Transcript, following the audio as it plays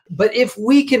But if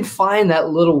we can find that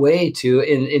little way to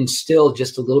instill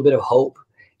just a little bit of hope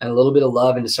and a little bit of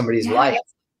love into somebody's life,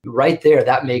 right there,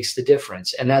 that makes the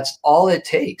difference. And that's all it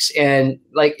takes. And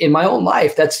like in my own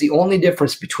life, that's the only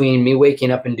difference between me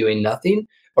waking up and doing nothing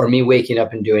or me waking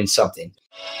up and doing something.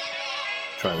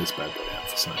 Try this bad boy out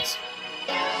for size.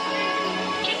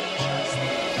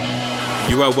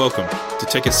 You are welcome to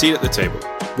take a seat at the table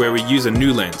where we use a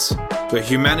new lens, where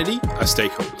humanity are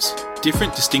stakeholders.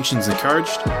 Different distinctions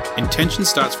encouraged, intention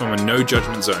starts from a no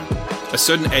judgment zone. A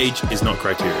certain age is not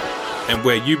criteria, and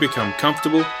where you become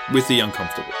comfortable with the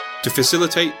uncomfortable to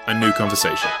facilitate a new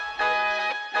conversation.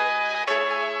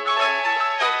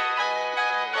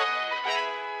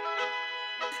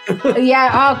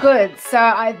 Yeah, oh, good. So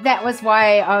that was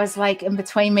why I was like in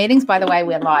between meetings. By the way,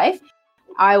 we're live.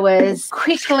 I was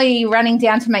quickly running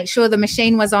down to make sure the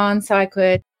machine was on so I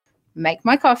could make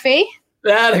my coffee.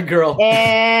 That a girl.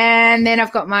 And then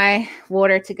I've got my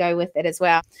water to go with it as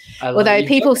well. Although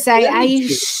people say, are you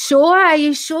sure? Are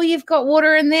you sure you've got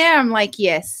water in there? I'm like,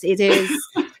 yes, it is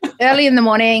early in the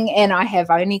morning and I have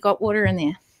only got water in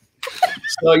there.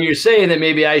 So you're saying that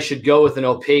maybe I should go with an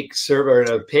opaque server, an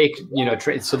opaque,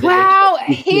 so wow.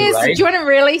 Here's, right? Do you want to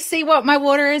really see what my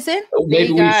water is in? Oh,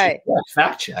 maybe we should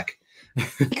fact check.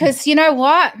 Because you know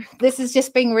what? This is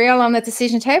just being real on the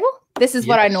decision table. This is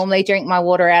what I normally drink my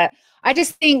water out. I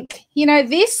just think,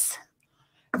 this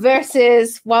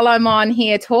versus while I'm on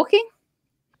here talking,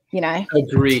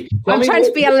 Agree. I'm trying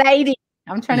to be a lady.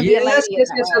 I'm trying to be a lady. Yes,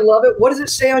 I love it. What does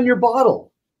it say on your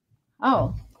bottle?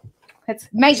 Oh, it's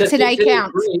make today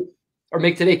count. Or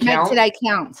make today count? Make today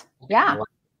count. Yeah.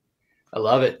 I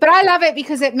love it. But I love it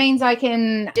because it means I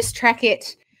can just track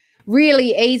it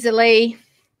really easily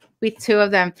with two of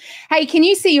them. Hey, can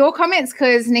you see your comments?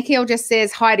 Because Nikhil just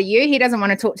says hi to you. He doesn't want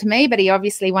to talk to me, but he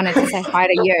obviously wanted to say hi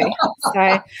to you. So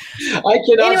I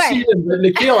cannot see them, but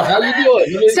Nikhil, how you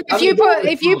doing? So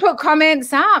if you put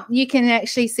comments up, you can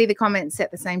actually see the comments at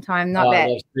the same time. Not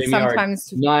that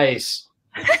sometimes nice.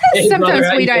 Sometimes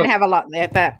we don't have a lot there,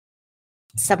 but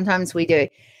sometimes we do.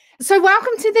 So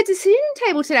welcome to the decision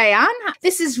table today, Anne.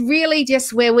 This is really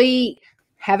just where we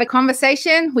have a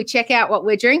conversation. We check out what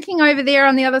we're drinking over there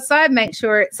on the other side, make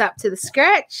sure it's up to the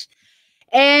scratch.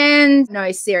 And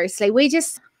no, seriously, one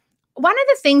of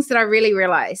the things that I really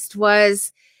realized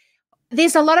was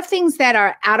there's a lot of things that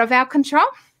are out of our control.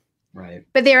 Right.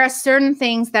 But there are certain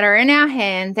things that are in our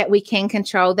hand that we can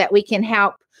control, that we can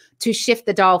help to shift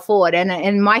the dial forward. And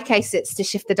in my case, it's to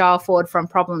shift the dial forward from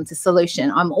problem to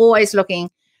solution. I'm always looking,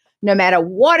 no matter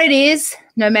what it is,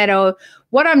 no matter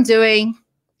what I'm doing,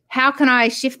 how can I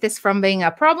shift this from being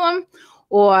a problem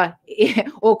or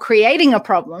creating a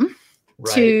problem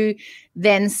to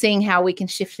then seeing how we can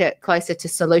shift it closer to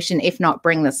solution, if not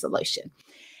bring the solution.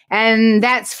 And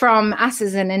that's from us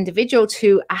as an individual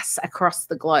to us across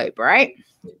the globe, right?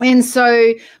 And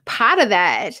so part of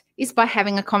that is by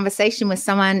having a conversation with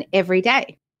someone every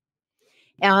day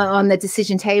on the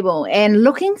decision table and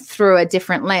looking through a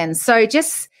different lens. So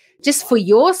just for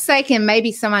your sake, and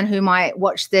maybe someone who might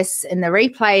watch this in the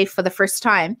replay for the first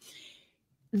time,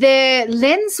 the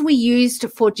lens we used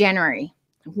for January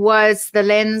was the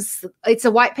lens. It's a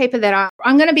white paper that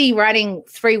I'm going to be writing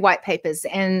 3 white papers.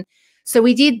 And so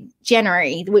we did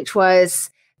January, which was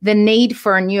the need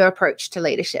for a new approach to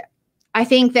leadership. I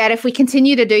think that if we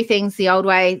continue to do things the old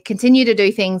way, continue to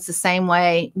do things the same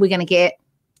way, we're going to get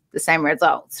the same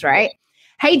results, right?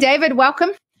 Hey, David,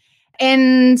 welcome.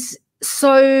 And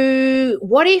so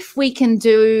what if we can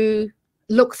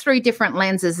look through different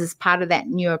lenses as part of that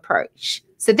new approach?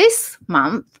 So this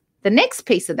month, the next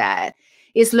piece of that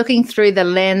is looking through the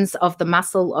lens of the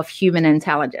muscle of human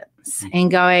intelligence and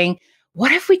going,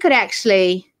 what if we could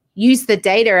actually use the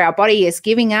data our body is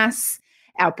giving us,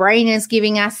 our brain is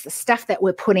giving us, the stuff that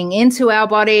we're putting into our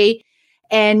body,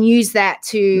 and use that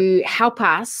to help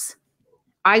us.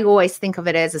 I always think of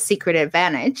it as a secret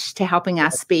advantage to helping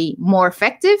us be more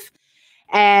effective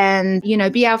and,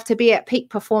 be able to be at peak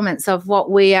performance of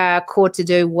what we are called to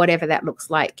do, whatever that looks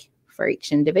like for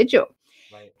each individual.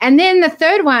 Right. And then the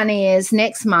third one is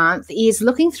next month is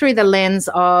looking through the lens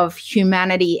of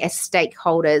humanity as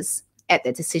stakeholders at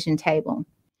the decision table.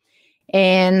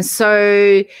 And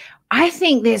so I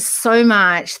think there's so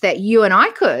much that you and I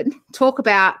could talk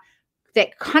about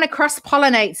that kind of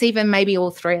cross-pollinates even maybe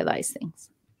all 3 of those things.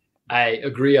 I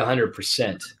agree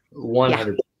 100%.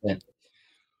 100%. Yeah.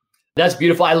 That's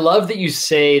beautiful. I love that you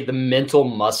say the mental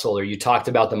muscle, or you talked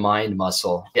about the mind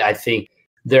muscle. I think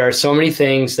there are so many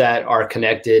things that are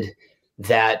connected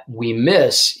that we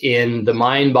miss in the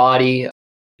mind body,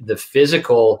 the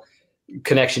physical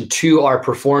connection to our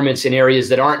performance in areas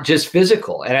that aren't just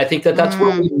physical. And I think that that's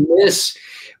where we miss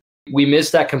we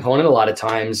miss that component a lot of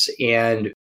times,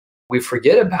 and we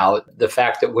forget about the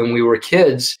fact that when we were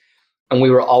kids and we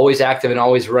were always active and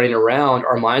always running around,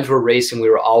 our minds were racing, we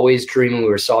were always dreaming, we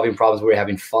were solving problems, we were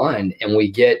having fun, and we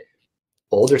get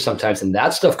older sometimes and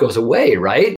that stuff goes away,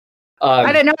 right?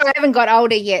 I don't know. I haven't got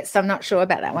older yet, so I'm not sure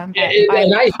about that one. But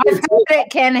I've heard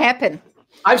it can happen.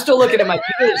 I'm still looking at my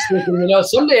kids thinking,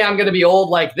 someday I'm going to be old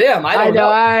like them. I don't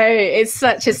know. It's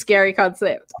such a scary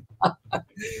concept.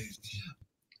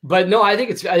 But no, I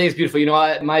think it's beautiful.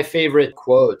 My favorite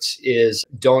quote is,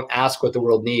 don't ask what the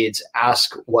world needs,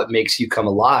 ask what makes you come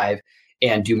alive,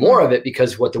 and do more of it,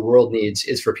 because what the world needs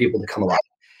is for people to come alive.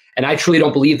 And I truly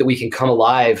don't believe that we can come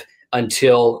alive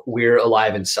until we're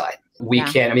alive inside. We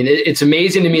can't. I mean, it's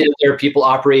amazing to me that there are people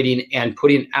operating and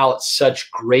putting out such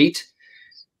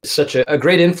a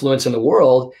great influence in the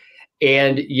world,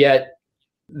 and yet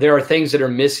there are things that are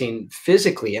missing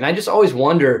physically. And I just always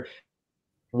wonder,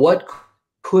 what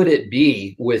could it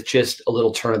be with just a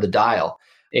little turn of the dial?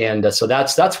 And so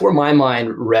that's where my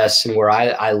mind rests, and where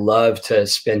I love to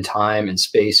spend time and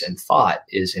space and thought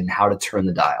is in how to turn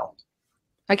the dial.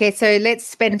 Okay, so let's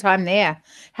spend time there.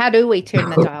 How do we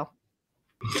turn the dial?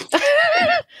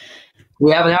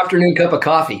 We have an afternoon cup of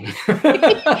coffee.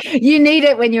 You need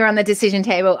it when you're on the decision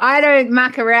table. I don't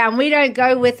muck around. We don't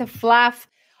go with the fluff.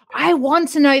 I want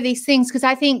to know these things, because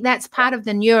I think that's part of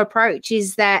the new approach,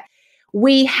 is that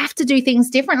we have to do things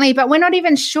differently, but we're not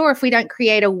even sure if we don't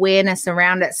create awareness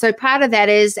around it. So part of that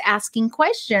is asking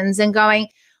questions and going,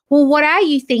 well, what are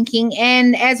you thinking?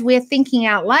 And as we're thinking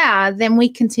out loud, then we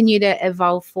continue to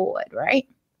evolve forward, right?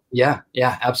 Yeah,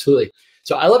 absolutely.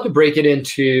 So I love to break it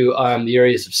into the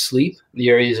areas of sleep, the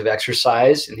areas of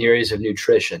exercise, and the areas of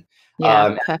nutrition.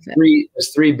 Yeah, perfect.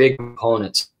 There's three big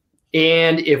components.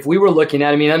 And if we were looking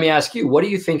at, let me ask you, what do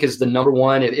you think is the number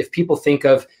one, if people think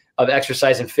of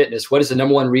exercise and fitness, what is the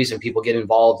number one reason people get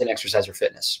involved in exercise or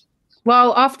fitness?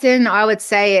 Well, often I would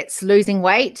say it's losing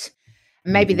weight.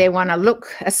 Maybe they want to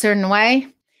look a certain way.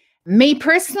 Me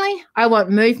personally, I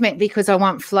want movement because I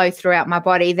want flow throughout my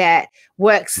body that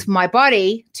works my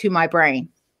body to my brain.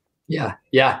 Yeah.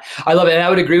 I love it. And I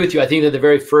would agree with you. I think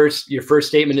that your first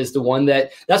statement is the one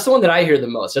that's the one that I hear the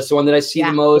most. That's the one that I see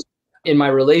the most in my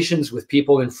relations with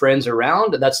people and friends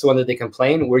around. That's the one that they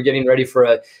complain. We're getting ready for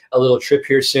a little trip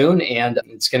here soon, and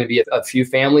it's going to be a few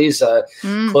families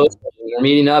close. We're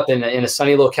meeting up in a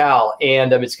sunny locale,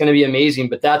 and it's going to be amazing.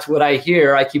 But that's what I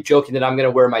hear. I keep joking that I'm going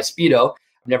to wear my Speedo.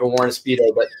 I've never worn a Speedo,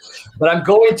 but I'm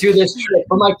going to this trip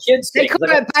for my kids' sake. They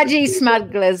call it budgie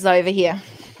smugglers over here.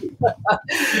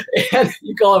 And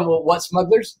you call them what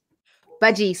smugglers?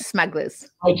 Budgie smugglers.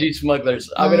 Budgie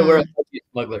smugglers. I'm going to wear a budgie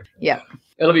smuggler. Yeah.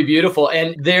 It'll be beautiful.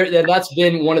 And that's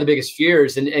been one of the biggest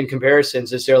fears and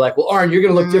comparisons, is they're like, well, Arn, you're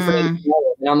going to look different.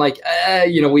 And I'm like,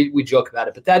 we joke about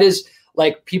it. But that is,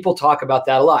 like, people talk about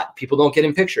that a lot. People don't get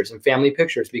in pictures and family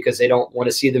pictures because they don't want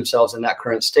to see themselves in that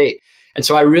current state. And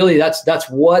so that's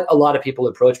what a lot of people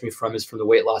approach me from, is from the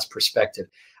weight loss perspective.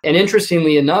 And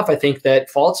interestingly enough, I think that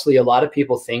falsely, a lot of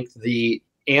people think the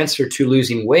answer to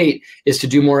losing weight is to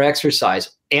do more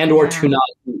exercise or to not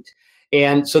eat.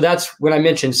 And so that's when I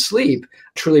mentioned sleep. I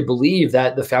truly believe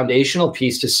that the foundational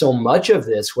piece to so much of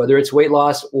this, whether it's weight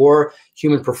loss or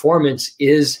human performance,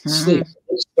 is sleep.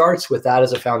 It starts with that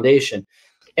as a foundation.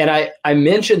 And I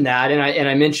mentioned that, and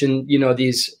I mentioned,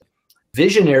 these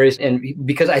visionaries, and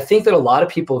because I think that a lot of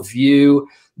people view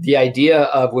the idea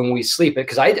of when we sleep,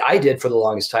 because I did for the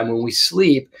longest time, when we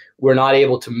sleep, we're not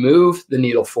able to move the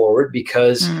needle forward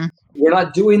because we're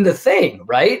not doing the thing,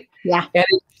 right? Yeah. And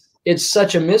it's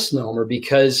such a misnomer,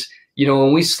 because,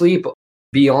 when we sleep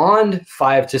beyond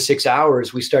 5 to 6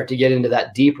 hours, we start to get into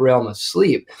that deep realm of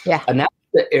sleep. Yeah. And that's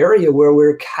the area where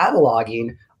we're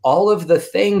cataloging all of the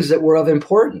things that were of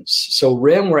importance. So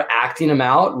REM, we're acting them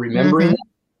out, remembering them.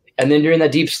 And then during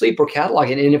that deep sleep, we're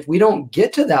cataloging. And if we don't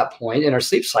get to that point in our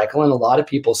sleep cycle, and a lot of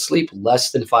people sleep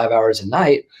less than 5 hours a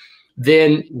night,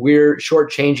 then we're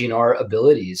shortchanging our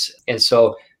abilities. And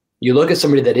so you look at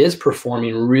somebody that is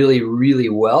performing really, really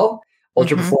well,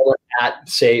 ultra performer at,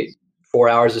 say, 4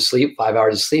 hours of sleep, 5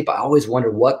 hours of sleep. I always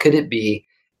wonder, what could it be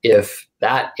if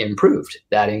that improved,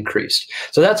 that increased?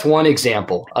 So that's one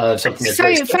example of something that's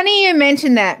so funny you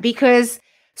mentioned that, because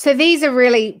so these are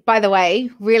really, by the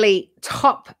way, really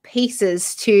top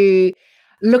pieces to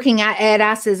looking at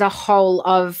us as a whole,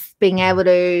 of being able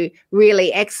to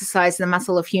really exercise the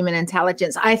muscle of human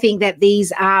intelligence. I think that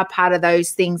these are part of those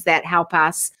things that help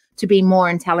us to be more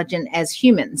intelligent as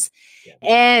humans. Yeah.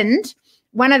 And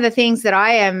one of the things that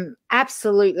I am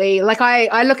absolutely, like,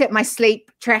 I look at my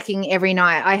sleep tracking every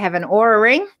night. I have an Oura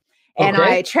ring and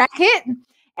I track it.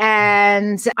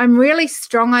 And I'm really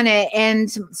strong on it.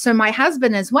 And so my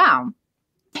husband as well,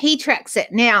 he tracks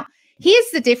it. Now,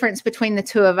 here's the difference between the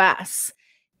two of us.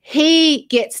 He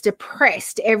gets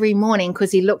depressed every morning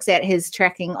because he looks at his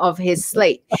tracking of his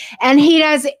sleep, and he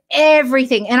does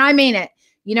everything. And I mean it,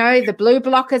 the blue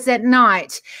blockers at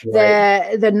night,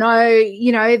 right.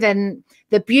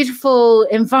 the beautiful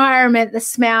environment, the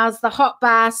smells, the hot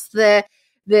baths, the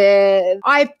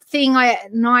eye thing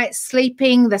at night,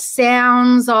 sleeping, the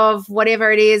sounds of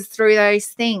whatever it is through those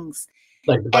things.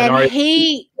 Like the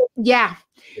binary. And yeah.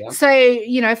 So,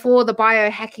 for all the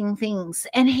biohacking things.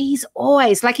 And he's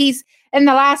always in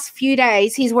the last few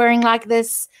days, he's wearing like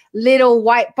this little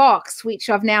white box, which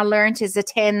I've now learned is a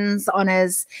TENS on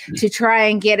to try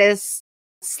and get us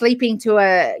sleeping to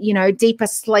a, deeper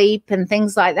sleep and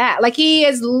things like that. Like he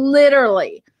is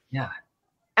literally. Yeah.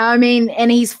 I mean,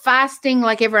 and he's fasting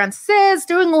like everyone says,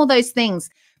 doing all those things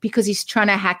because he's trying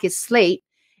to hack his sleep.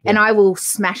 Yeah. And I will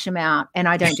smash him out, and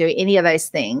I don't do any of those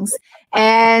things.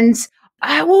 And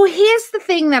here's the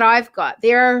thing that I've got.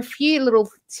 There are a few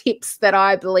little tips that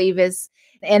I believe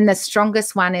and the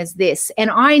strongest one is this.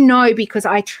 And I know because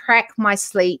I track my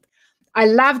sleep. I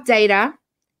love data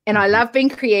and I love being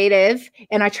creative,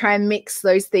 and I try and mix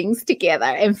those things together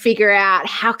and figure out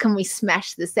how can we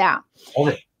smash this out.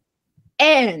 Okay.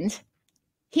 And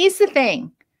here's the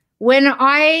thing. When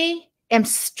I am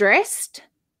stressed,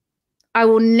 I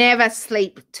will never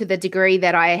sleep to the degree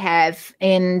that I have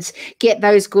and get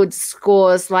those good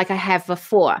scores like I have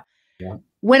before. Yeah.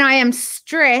 When I am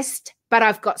stressed, but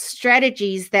I've got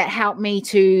strategies that help me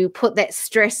to put that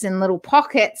stress in little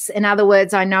pockets. In other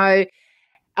words, I know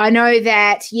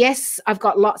that, yes, I've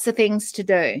got lots of things to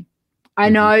do. I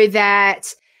know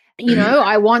that,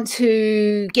 I want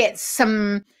to get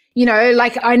some,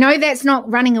 I know that's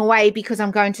not running away because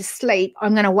I'm going to sleep.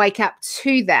 I'm going to wake up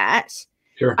to that.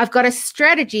 Sure. I've got a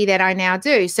strategy that I now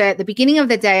do. So at the beginning of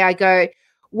the day, I go,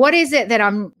 what is it that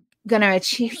I'm going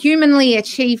to humanly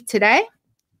achieve today?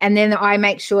 And then I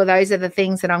make sure those are the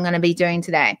things that I'm going to be doing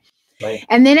today. Right.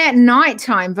 And then at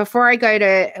nighttime, before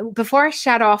I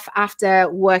shut off after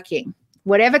working,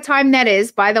 whatever time that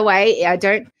is, by the way, I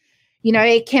don't,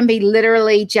 it can be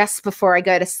literally just before I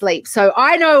go to sleep. So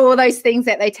I know all those things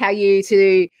that they tell you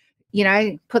to,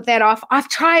 put that off. I've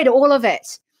tried all of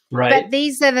it. Right. But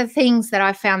these are the things that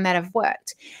I found that have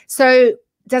worked. So it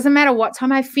doesn't matter what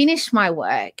time I finish my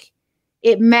work.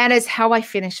 It matters how I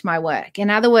finish my work. In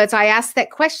other words, I ask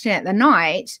that question at the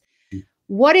night,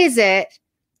 what is it,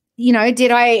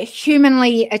 did I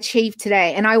humanly achieve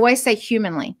today? And I always say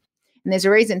humanly, and there's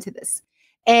a reason to this.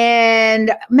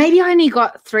 And maybe I only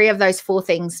got 3 of those 4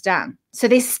 things done. So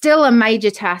there's still a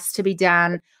major task to be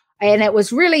done. And it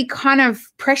was really kind of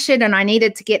pressured, and I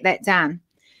needed to get that done.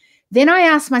 Then I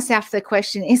asked myself the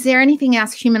question, is there anything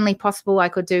else humanly possible I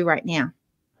could do right now?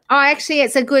 Oh, actually,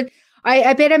 it's a good,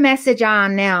 I better message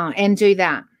on now and do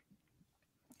that.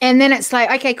 And then it's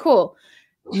like, okay, cool.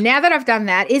 Now that I've done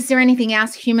that, is there anything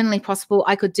else humanly possible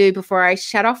I could do before I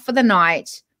shut off for the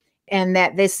night and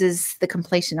that this is the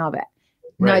completion of it?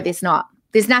 Right. No, there's not.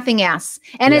 There's nothing else.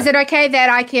 And is it okay that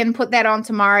I can put that on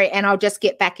tomorrow and I'll just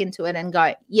get back into it and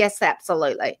go, yes,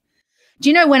 absolutely. Do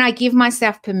you know when I give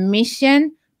myself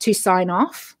permission to sign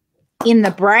off in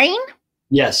the brain?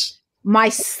 Yes. My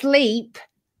sleep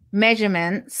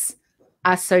measurements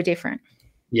are so different.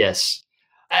 Yes.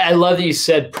 I love that you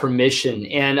said permission.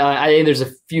 And I think there's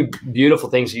a few beautiful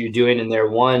things that you're doing in there.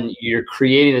 One, you're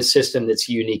creating a system that's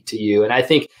unique to you. And I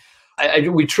think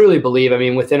we truly believe,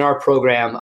 within our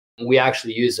program, we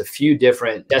actually use a few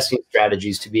different testing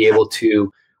strategies to be able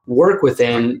to work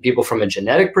within people from a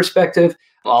genetic perspective,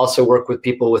 also work with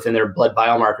people within their blood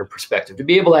biomarker perspective to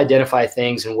be able to identify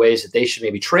things in ways that they should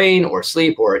maybe train or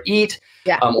sleep or eat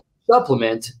or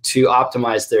supplement to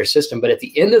optimize their system. But at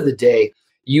the end of the day,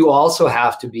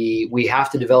 we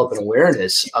have to develop an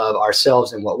awareness of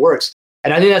ourselves and what works.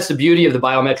 And I think that's the beauty of the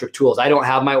biometric tools. I don't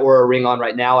have my Oura Ring on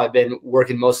right now. I've been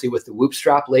working mostly with the Whoop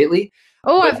strap lately.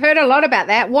 Oh, I've heard a lot about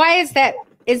that. Why is that?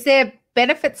 Is there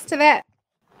benefits to that?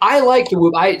 I like the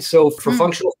Whoop. So for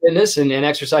functional fitness and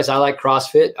exercise, I like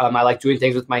CrossFit. I like doing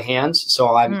things with my hands.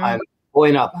 So I'm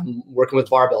pulling up. I'm working with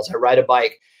barbells. I ride a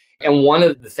bike. And one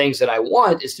of the things that I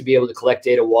want is to be able to collect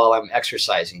data while I'm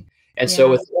exercising. And so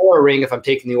with the Oura Ring, if I'm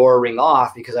taking the Oura Ring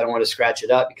off because I don't want to scratch it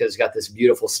up because it's got this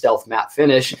beautiful stealth matte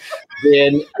finish,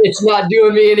 then it's not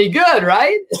doing me any good,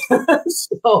 right?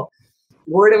 So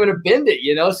where am I going to bend it,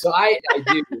 So I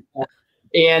do.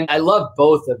 And I love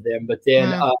both of them, but then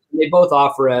they both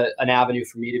offer an avenue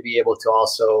for me to be able to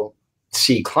also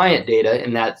see client data,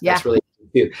 and that's really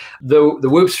good too. The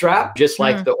Whoop strap, just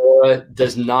like the Oura,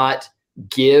 does not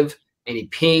give any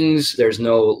pings. There's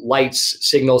no lights,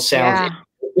 signals, sounds. Yeah.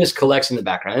 It just collects in the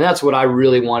background. And that's what I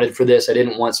really wanted for this. I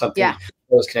didn't want something that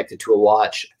was connected to a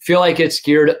watch. I feel like it's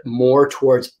geared more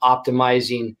towards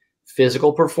optimizing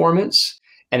physical performance,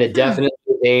 and it definitely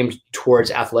aimed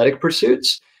towards athletic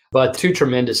pursuits. But two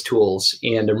tremendous tools,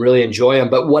 and I'm really enjoying them.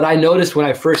 But what I noticed when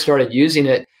I first started using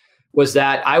it was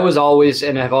that I was always,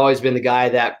 and I've always been the guy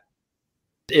that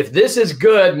if this is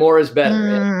good, more is better.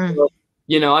 And,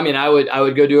 you know, I mean, I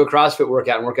would go do a CrossFit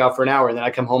workout and work out for an hour, and then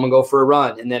I'd come home and go for a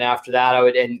run. And then after that,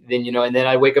 and then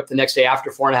I'd wake up the next day after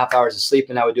 4.5 hours of sleep,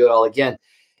 and I would do it all again.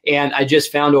 And I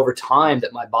just found over time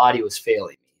that my body was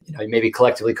failing. You know, you maybe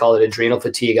collectively call it adrenal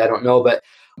fatigue. I don't know,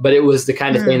 but it was the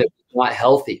kind of thing that was not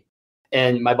healthy.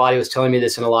 And my body was telling me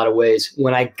this in a lot of ways.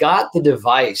 When I got the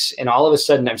device, and all of a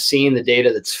sudden I'm seeing the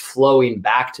data that's flowing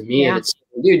back to me, and it's,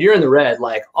 dude, you're in the red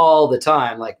like all the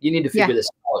time. Like, you need to figure this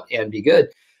out and be good.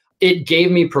 It gave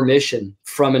me permission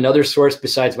from another source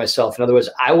besides myself. In other words,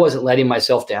 I wasn't letting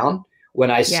myself down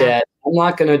when I said, I'm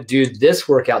not going to do this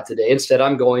workout today. Instead,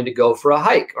 I'm going to go for a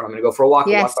hike, or I'm going to go for a walk,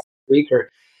 a week,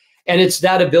 and it's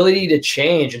that ability to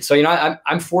change. And so, you know,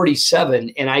 I'm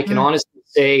 47, and I can honestly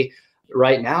say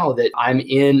right now that I'm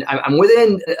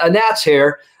within a gnat's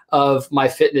hair of my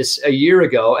fitness a year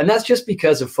ago. And that's just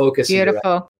because of focus.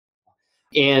 Beautiful.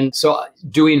 And so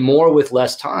doing more with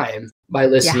less time by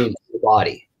listening to the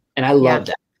body. And I love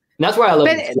that. And that's why I love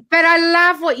it. But I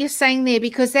love what you're saying there,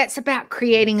 because that's about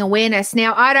creating awareness.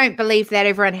 Now, I don't believe that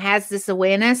everyone has this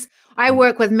awareness. I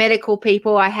work with medical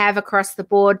people. I have across the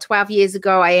board. 12 years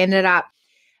ago,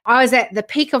 I was at the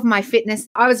peak of my fitness.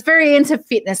 I was very into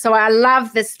fitness. So I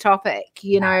love this topic,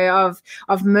 you know,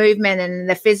 of movement and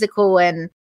the physical and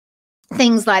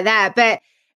things like that. But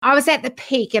I was at the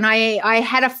peak, and I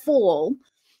had a fall,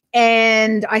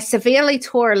 and I severely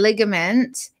tore a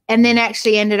ligament, and then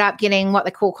actually ended up getting what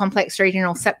they call complex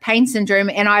regional pain syndrome.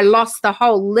 And I lost the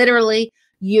whole literally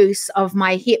use of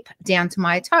my hip down to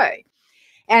my toe.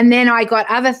 And then I got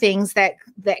other things that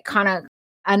kind of,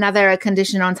 another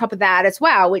condition on top of that as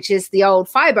well, which is the old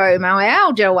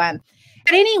fibromyalgia one.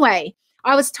 But anyway,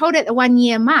 I was told at the 1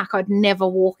 year mark I'd never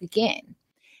walk again.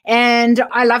 And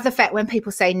I love the fact when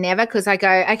people say never, because I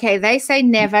go, okay, they say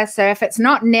never. So if it's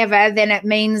not never, then it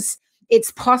means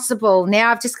it's possible.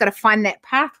 Now I've just got to find that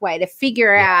pathway to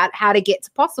figure out how to get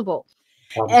to possible.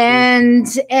 And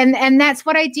that's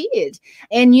what I did.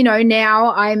 And, you know,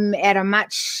 now I'm at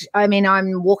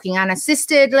I'm walking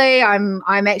unassistedly.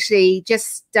 I'm actually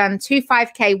just done 2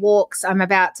 5K walks. I'm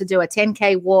about to do a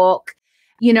 10K walk,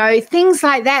 you know, things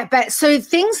like that. But so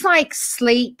things like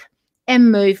sleep and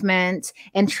movement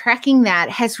and tracking that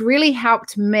has really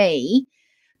helped me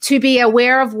to be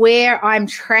aware of where I'm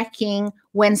tracking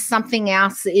when something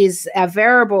else is a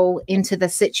variable into the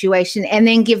situation, and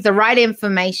then give the right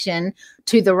information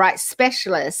to the right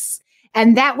specialists.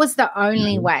 And that was the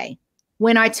only way.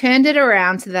 When I turned it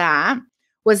around to that,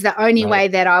 was the only way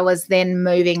that I was then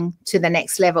moving to the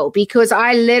next level, because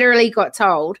I literally got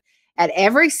told at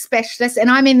every specialist, and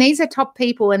I mean, these are top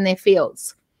people in their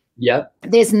fields. Yep.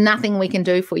 There's nothing we can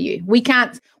do for you.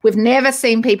 We've never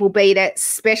seen people beat it,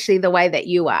 especially the way that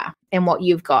you are and what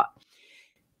you've got.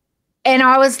 And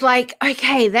I was like,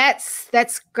 okay, that's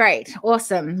great.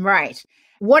 Awesome. Right.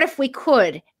 What if we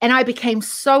could? And I became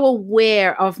so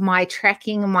aware of my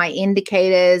tracking, my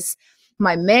indicators,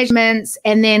 my measurements,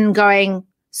 and then going,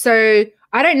 so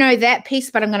I don't know that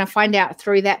piece, but I'm going to find out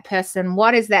through that person,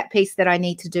 what is that piece that I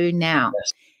need to do now?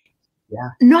 Yes. Yeah.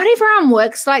 Not everyone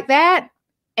works like that.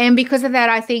 And because of that,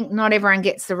 I think not everyone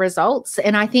gets the results.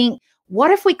 And I think, what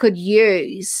if we could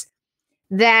use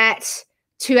that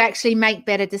to actually make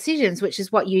better decisions, which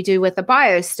is what you do with the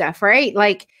bio stuff, right?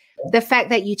 Like the fact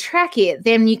that you track it,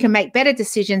 then you can make better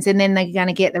decisions, and then they're going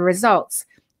to get the results.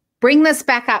 Bring this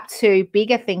back up to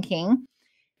bigger thinking.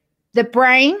 The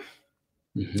brain,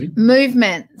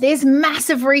 movement. There's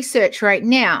massive research right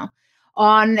now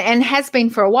on, and has been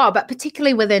for a while, but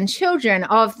particularly within children,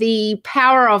 of the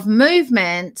power of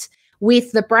movement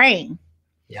with the brain.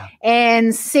 Yeah.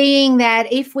 And seeing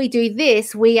that if we do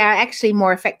this, we are actually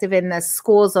more effective in the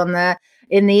scores in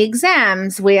the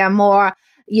exams. We are more,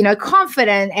 you know,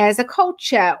 confident as a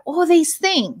culture. All these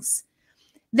things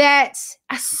that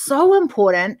are so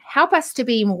important, help us to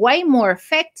be way more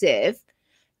effective.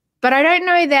 But I don't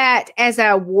know that as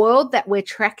a world that we're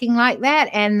tracking like that,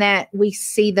 and that we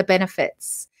see the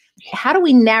benefits. How do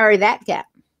we narrow that gap?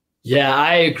 Yeah,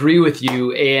 I agree with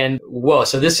you. And whoa,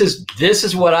 so this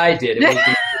is what I did.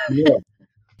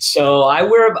 So I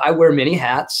wear many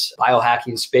hats.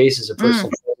 Biohacking Space as a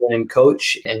personal trainer and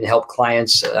coach, and help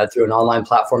clients through an online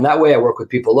platform. That way I work with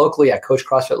people locally. I coach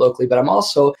CrossFit locally, but I'm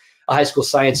also a high school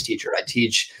science teacher. I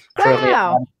teach currently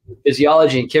Wow.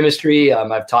 physiology and chemistry.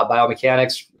 I've taught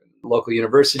biomechanics, local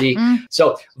university.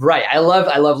 So, right. I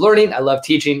love learning. I love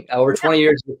teaching. Over 20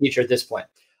 years as a teacher at this point.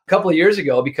 A couple of years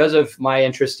ago, because of my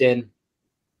interest in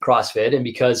CrossFit and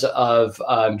because of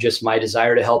just my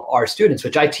desire to help our students,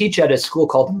 which I teach at a school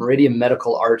called Meridian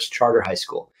Medical Arts Charter High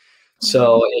School.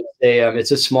 So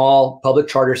it's a small public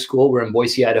charter school. We're in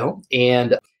Boise, Idaho,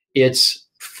 and it's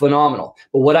phenomenal.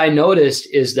 But what I noticed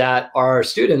is that our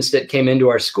students that came into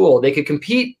our school, they could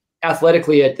compete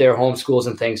athletically at their home schools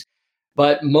and things.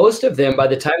 But most of them, by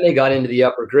the time they got into the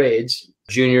upper grades,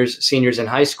 juniors, seniors in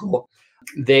high school,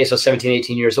 so 17,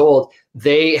 18 years old,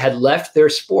 they had left their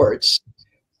sports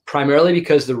primarily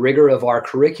because the rigor of our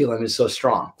curriculum is so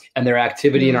strong and their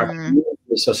activity in our community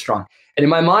is so strong. And in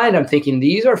my mind, I'm thinking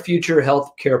these are future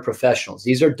healthcare professionals.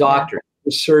 These are doctors,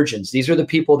 surgeons. These are the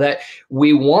people that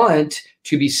we want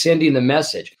to be sending the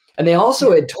message. And they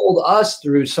also had told us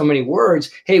through so many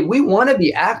words, hey, we want to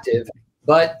be active,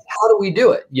 but how do we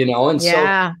do it? And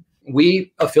so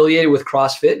we affiliated with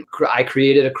CrossFit. I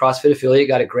created a CrossFit affiliate,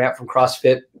 got a grant from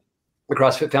CrossFit, the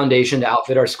CrossFit Foundation, to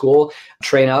outfit our school,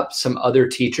 train up some other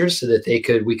teachers so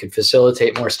that we could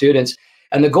facilitate more students.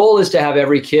 And the goal is to have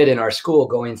every kid in our school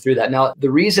going through that. Now, the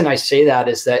reason I say that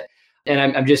is that, and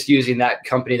I'm just using that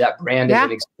company, that brand as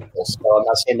an example. So I'm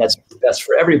not saying that's the best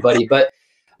for everybody, but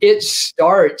it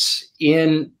starts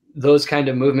in those kind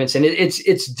of movements. And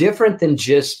it's different than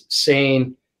just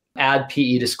saying add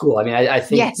PE to school. I mean, I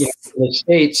think in the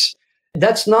States,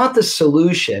 that's not the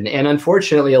solution. And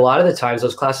unfortunately, a lot of the times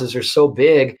those classes are so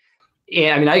big.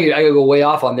 And I mean, I could go way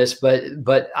off on this, but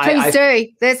please do.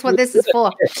 That's what this is for.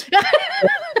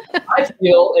 I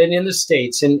feel, and in the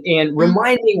States, and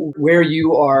remind me where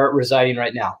you are residing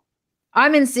right now.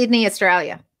 I'm in Sydney,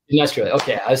 Australia. In Australia.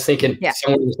 Okay. I was thinking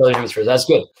somewhere in the Southern Hemisphere. That's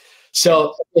good.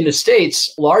 So in the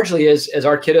States, largely as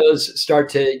our kiddos start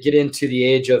to get into the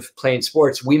age of playing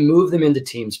sports, we move them into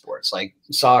team sports like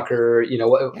soccer,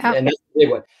 and that's the big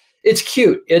one. It's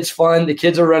cute. It's fun. The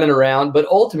kids are running around, but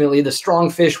ultimately the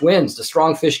strong fish wins. The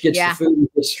strong fish gets the food and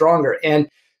gets stronger. And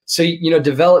so,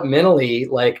 developmentally,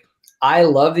 like I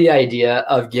love the idea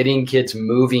of getting kids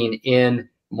moving in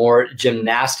more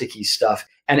gymnastic-y stuff.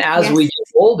 And as we get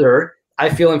older, I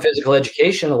feel in physical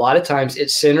education, a lot of times it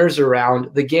centers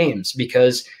around the games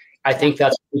because I think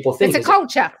that's what people think. It's a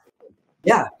culture.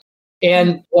 Yeah.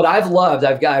 And what I've loved,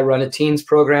 I run a teens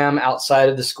program outside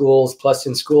of the schools, plus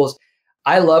in schools.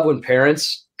 I love when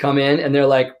parents come in and they're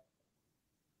like,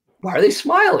 why are they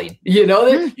smiling? They're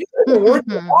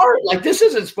working hard. Like, this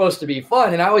isn't supposed to be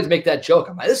fun. And I always make that joke.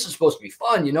 I'm like, this is supposed to be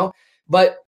fun,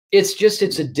 but it's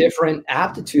a different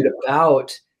aptitude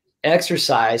about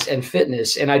exercise and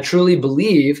fitness. And I truly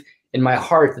believe in my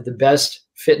heart that the best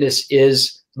fitness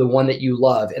is the one that you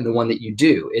love and the one that you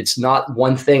do. It's not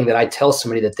one thing that I tell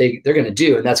somebody that they're going to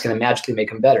do and that's going to magically make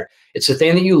them better. It's the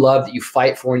thing that you love, that you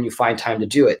fight for, and you find time to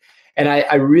do it. And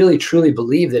I really, truly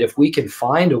believe that if we can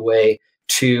find a way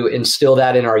to instill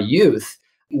that in our youth,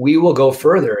 we will go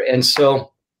further. And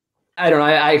so, I don't know,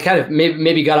 I kind of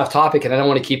maybe got off topic, and I don't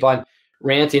want to keep on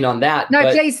ranting on that.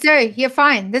 No, please do. You're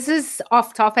fine. This is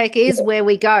off topic, is where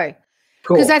we go.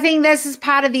 Cool. Because I think this is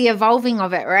part of the evolving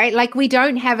of it, right? Like, we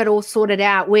don't have it all sorted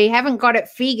out. We haven't got it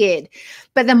figured.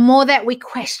 But the more that we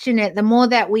question it, the more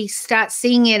that we start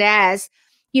seeing it as,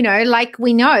 like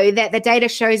we know that the data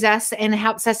shows us and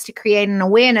helps us to create an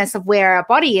awareness of where our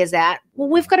body is at. Well,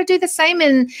 we've got to do the same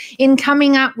in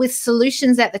coming up with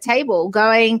solutions at the table,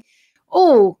 going,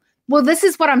 oh, well, this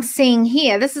is what I'm seeing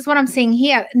here. This is what I'm seeing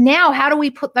here. Now, how do we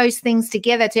put those things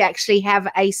together to actually have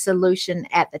a solution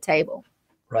at the table?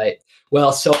 Right.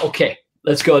 Well, okay,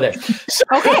 let's go there.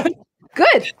 Okay,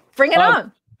 good. Bring it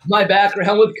on. My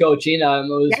background with coaching, I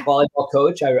was a volleyball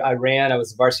coach. I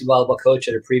was a varsity volleyball coach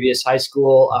at a previous high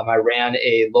school. I ran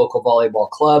a local volleyball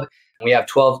club. We had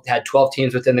 12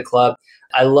 teams within the club.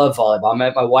 I love volleyball. I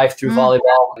met my wife through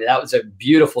volleyball. I mean, that was a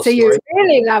beautiful story. So you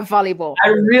really love volleyball. I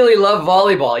really love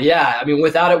volleyball. Yeah. I mean,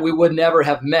 without it, we would never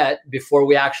have met before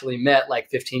we actually met like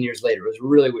 15 years later. It was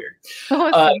really weird.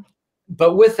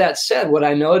 But with that said, what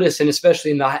I noticed, and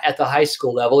especially at the high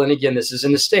school level, and again, this is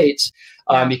in the States,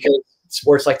 because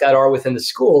sports like that are within the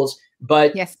schools,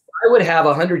 but I would have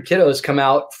 100 kiddos come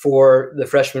out for the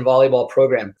freshman volleyball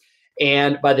program.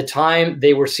 And by the time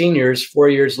they were seniors, 4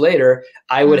 years later,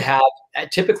 I would have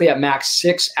typically at max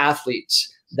 6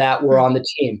 athletes that were on the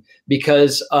team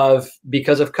because of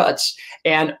cuts.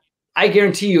 And I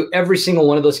guarantee you every single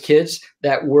one of those kids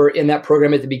that were in that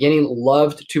program at the beginning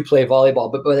loved to play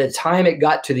volleyball. But by the time it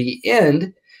got to the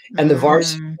end and the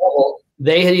varsity level,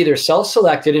 they had either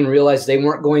self-selected and realized they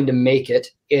weren't going to make it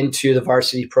into the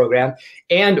varsity program,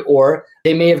 and or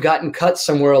they may have gotten cut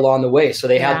somewhere along the way. So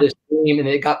they had this dream and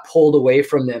it got pulled away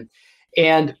from them.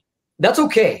 And that's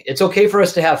okay. It's okay for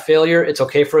us to have failure. It's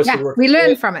okay for us to work. We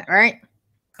learn from it, right?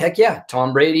 Heck yeah.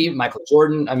 Tom Brady, Michael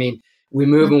Jordan. I mean, we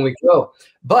move and we grow.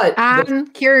 But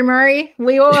Kerry Murray,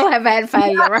 we all have had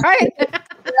failure, right?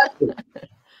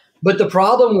 But the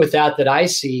problem with that I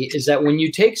see is that when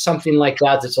you take something like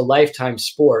that's a lifetime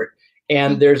sport,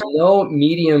 and there's no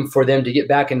medium for them to get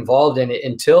back involved in it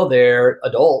until they're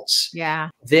adults,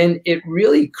 then it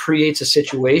really creates a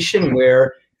situation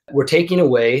where we're taking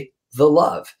away the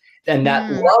love. And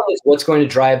that love is what's going to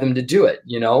drive them to do it.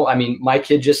 You know, I mean, my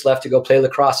kid just left to go play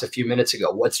lacrosse a few minutes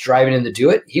ago. What's driving him to do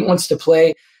it? He wants to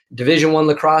play Division I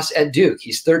lacrosse at Duke.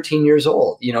 He's 13 years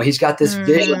old. You know, he's got this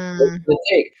vision to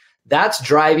take. That's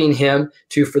driving him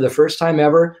to, for the first time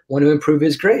ever, want to improve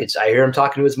his grades. I hear him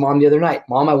talking to his mom the other night.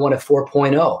 Mom, I want a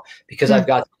 4.0 because I've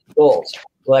got goals.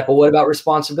 We're like, well, what about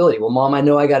responsibility? Well, Mom, I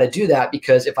know I got to do that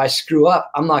because if I screw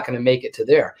up, I'm not going to make it to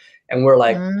there. And we're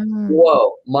like,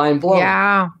 whoa, mind blown.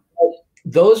 Yeah.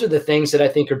 Those are the things that I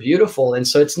think are beautiful. And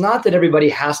so it's not that everybody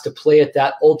has to play at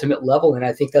that ultimate level. And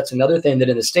I think that's another thing that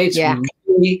in the States,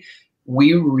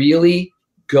 we really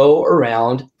go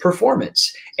around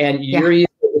performance. And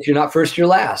if you're not first, you're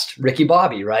last. Ricky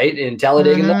Bobby, right? In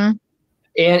Talladega.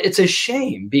 And it's a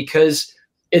shame because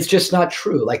it's just not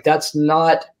true. Like that's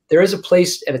not, there is a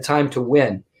place and a time to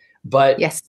win, but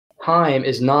time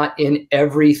is not in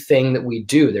everything that we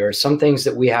do. There are some things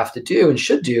that we have to do and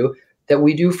should do that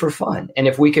we do for fun. And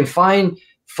if we can find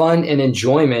fun and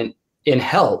enjoyment in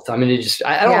health, I mean,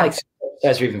 I don't like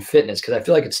exercise or even fitness because I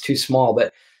feel like it's too small,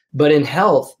 but in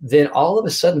health, then all of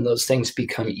a sudden those things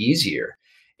become easier.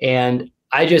 And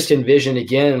I just envision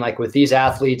again, like with these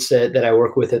athletes that I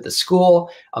work with at the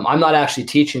school, I'm not actually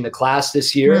teaching the class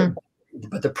this year,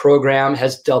 but the program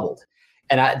has doubled.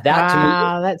 And to me,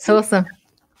 that's awesome.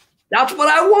 That's what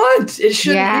I want. It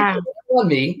should be on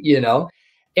me, you know.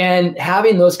 And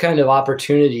having those kind of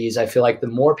opportunities, I feel like the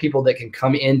more people that can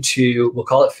come into, we'll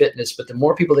call it fitness, but the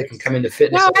more people that can come into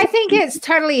fitness. No, I think it's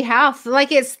totally health.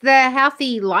 Like it's the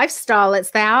healthy lifestyle.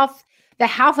 It's the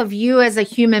health of you as a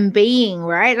human being,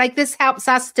 right? Like this helps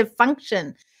us to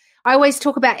function. I always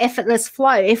talk about effortless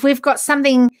flow. If we've got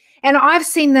something, and I've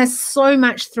seen this so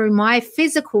much through my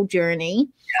physical journey,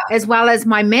 as well as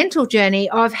my mental journey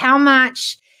of how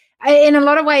much, in a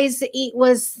lot of ways,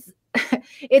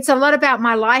 it's a lot about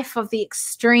my life of the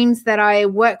extremes that I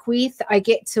work with. I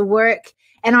get to work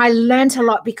and I learned a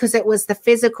lot because it was the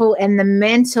physical and the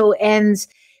mental. And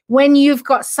when you've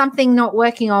got something not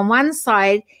working on one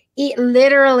side, it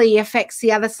literally affects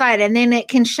the other side. And then it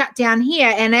can shut down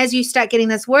here. And as you start getting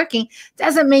this working,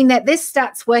 doesn't mean that this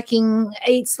starts working.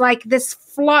 It's like this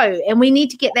flow. And we need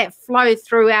to get that flow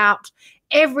throughout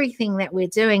everything that we're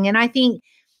doing. And I think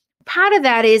part of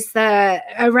that is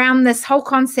around this whole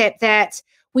concept that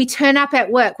we turn up at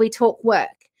work, we talk work.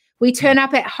 We turn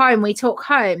up at home, we talk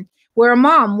home. We're a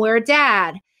mom, we're a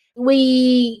dad.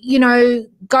 We,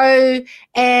 go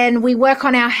and we work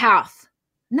on our health.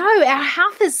 No, our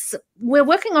health we're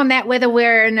working on that whether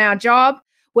we're in our job,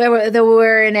 whether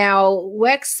we're in our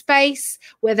workspace,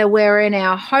 whether we're in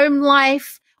our home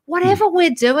life, whatever we're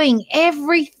doing,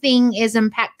 everything is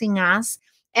impacting us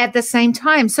at the same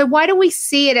time. So why do we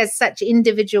see it as such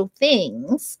individual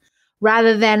things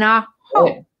rather than a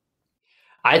whole?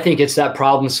 I think it's that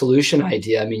problem solution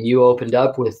idea. I mean, you opened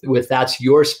up with that's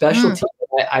your specialty.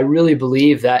 I really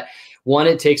believe that one,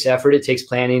 it takes effort, it takes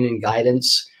planning and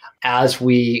guidance as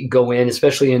we go in,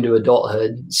 especially into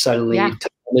adulthood. Suddenly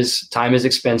time is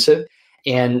expensive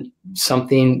and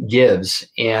something gives.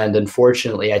 And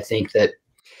unfortunately, I think that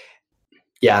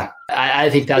I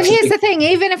think that's. But here's the thing: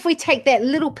 even if we take that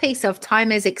little piece of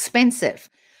time is expensive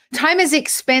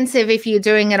if you're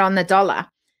doing it on the dollar,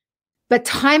 but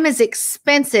time is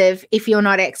expensive if you're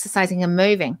not exercising and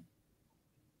moving,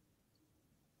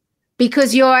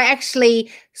 because you're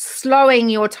actually slowing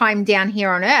your time down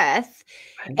here on Earth,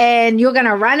 and you're going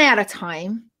to run out of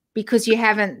time because you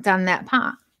haven't done that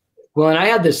part. Well, and I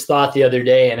had this thought the other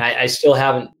day, and I still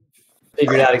haven't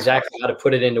figured out exactly how to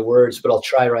put it into words, but I'll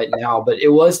try right now. But it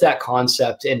was that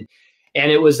concept, and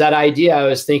it was that idea. I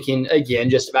was thinking again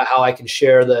just about how I can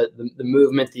share the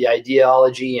movement, the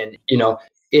ideology, and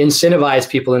incentivize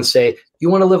people and say, you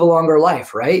want to live a longer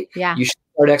life, right? Yeah. You should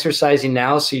start exercising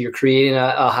now, so you're creating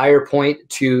a higher point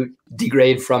to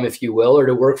degrade from, if you will, or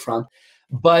to work from.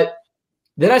 But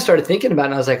then I started thinking about it,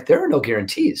 and I was like, there are no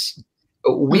guarantees.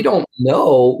 We don't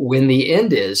know when the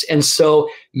end is. And so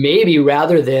maybe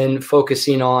rather than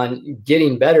focusing on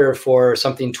getting better for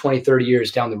something 20, 30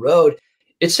 years down the road,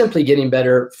 It's simply getting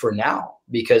better for now,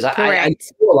 because I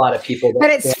know a lot of people.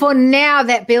 But it's for now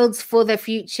that builds for the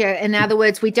future. In other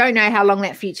words, we don't know how long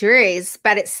that future is,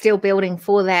 but it's still building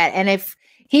for that. And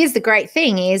here's the great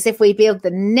thing is, if we build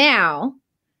the now,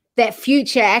 that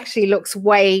future actually looks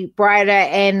way brighter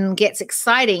and gets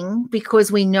exciting,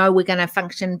 because we know we're going to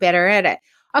function better at it.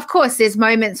 Of course, there's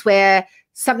moments where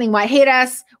something might hit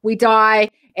us, we die,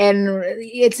 and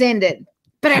it's ended.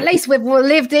 But at least we've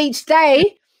lived each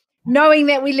day knowing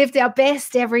that we lived our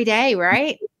best every day,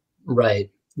 right?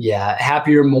 Right. Yeah.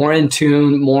 Happier, more in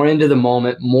tune, more into the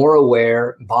moment, more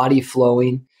aware, body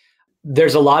flowing.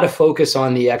 There's a lot of focus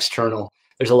on the external.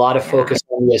 There's a lot of focus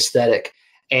on the aesthetic.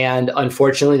 And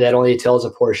unfortunately, that only tells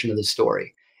a portion of the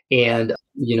story. And,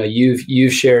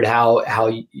 you've shared how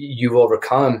you've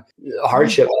overcome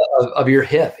hardship of your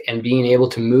hip and being able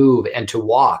to move and to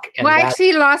walk. And well,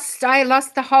 I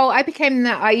lost the whole,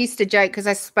 I used to joke, because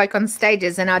I spoke on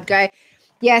stages, and I'd go,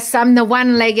 yes, I'm the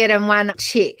one-legged and one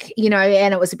chick,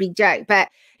 and it was a big joke, but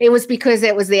it was because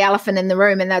it was the elephant in the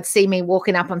room, and they'd see me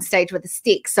walking up on stage with a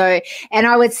stick. So, and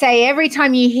I would say, every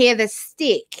time you hear the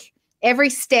stick,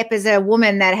 every step is a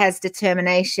woman that has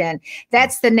determination.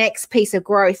 That's the next piece of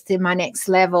growth to my next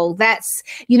level. That's,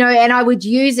 and I would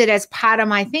use it as part of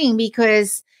my thing,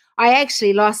 because I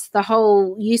actually lost the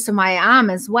whole use of my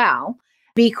arm as well,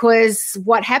 because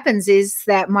what happens is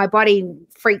that my body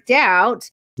freaked out.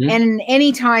 And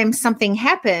anytime something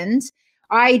happened,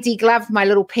 I degloved my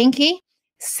little pinky,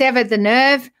 severed the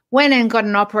nerve, went and got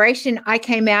an operation. I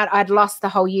came out, I'd lost the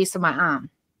whole use of my arm.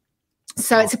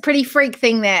 So it's a pretty freak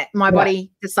thing that my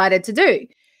body decided to do.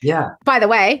 Yeah. By the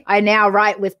way, I now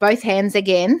write with both hands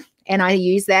again, and I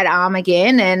use that arm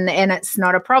again, and it's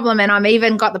not a problem. And I'm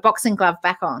even got the boxing glove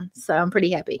back on. So I'm pretty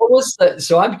happy.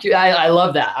 I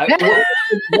love that.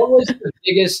 What was the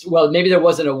biggest, well, maybe there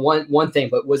wasn't a one thing,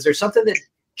 but was there something that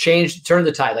turned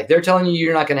the tide? Like, they're telling you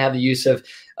you're not going to have the use of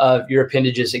your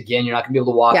appendages again. You're not going to be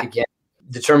able to walk again.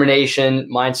 Determination,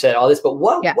 mindset, all this. But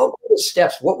what were the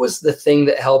steps? What was the thing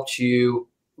that helped you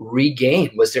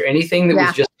regain? Was there anything that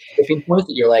was just a tipping point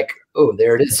that you're like, oh,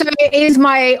 there it is? So it is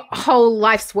my whole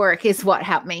life's work is what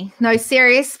helped me. No,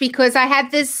 serious, because I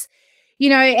had this,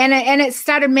 and it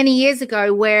started many years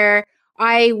ago, where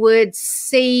I'd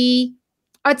see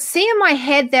in my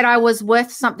head that I was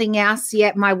worth something else,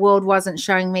 yet my world wasn't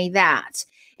showing me that.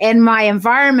 And my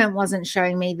environment wasn't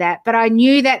showing me that. But I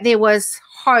knew that there was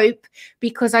hope,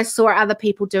 because I saw other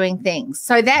people doing things.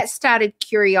 So that started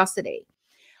curiosity.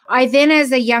 I then,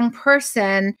 as a young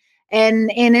person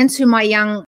and into my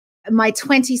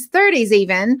 20s, 30s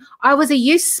even, I was a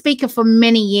youth speaker for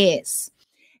many years.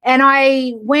 And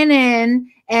I went in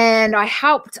and I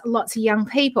helped lots of young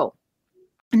people.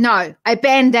 No, I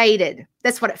band-aided.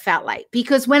 That's what it felt like.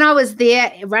 Because when I was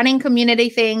there running community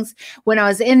things, when I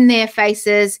was in their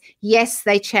faces, yes,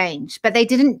 they changed, but they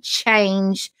didn't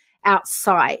change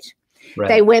outside. Right.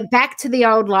 They went back to the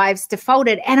old lives,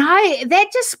 defaulted. And that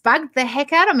just bugged the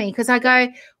heck out of me, because I go,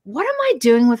 what am I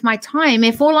doing with my time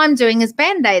if all I'm doing is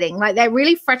band-aiding? Like, they're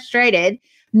really frustrated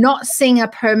not seeing a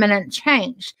permanent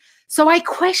change. So I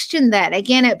questioned that.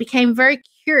 Again, it became very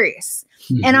curious.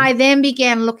 Mm-hmm. And I then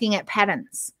began looking at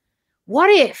patterns. What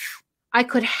if I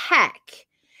could hack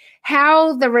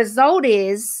how the result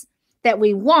is that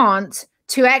we want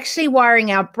to actually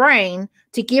wiring our brain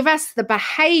to give us the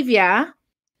behavior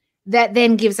that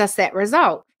then gives us that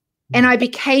result? And I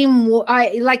became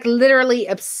literally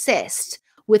obsessed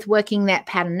with working that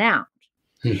pattern out.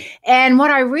 And what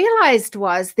I realized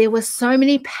was there were so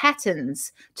many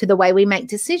patterns to the way we make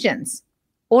decisions,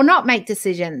 or not make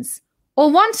decisions,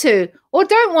 or want to, or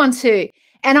don't want to.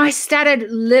 And I started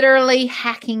literally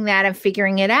hacking that and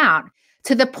figuring it out,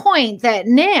 to the point that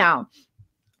now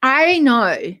I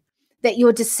know that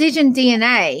your decision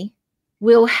DNA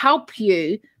will help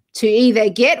you to either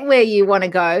get where you want to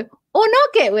go or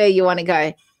not get where you want to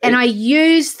go. And I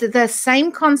used the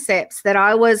same concepts that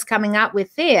I was coming up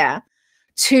with there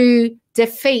to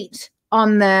defeat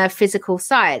on the physical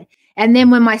side. And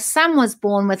then when my son was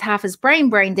born with half his brain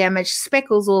damage,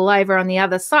 speckles all over on the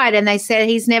other side, and they said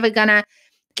he's never going to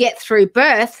get through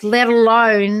birth, let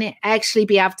alone actually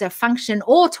be able to function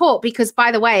or talk, because,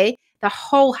 by the way, the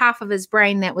whole half of his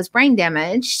brain that was brain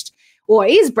damaged or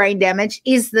is brain damaged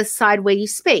is the side where you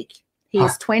speak. He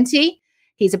is 20.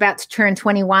 He's about to turn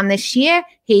 21 this year.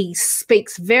 He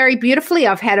speaks very beautifully.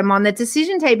 I've had him on the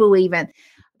decision table even,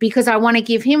 because I want to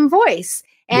give him voice.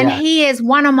 And he is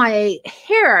one of my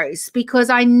heroes, because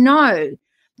I know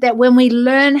that when we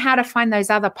learn how to find those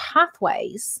other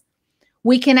pathways,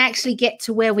 we can actually get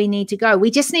to where we need to go. We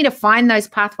just need to find those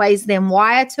pathways, then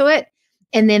wire to it,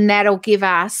 and then that'll give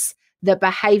us the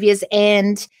behaviors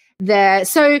and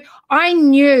So I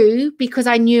knew, because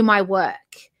I knew my work.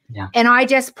 Yeah. And I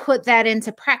just put that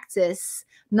into practice,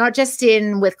 not just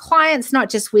with clients, not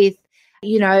just with,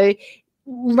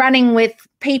 running with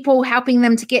people, helping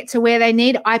them to get to where they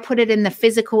need. I put it in the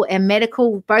physical and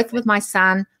medical, both with my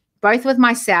son, both with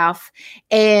myself.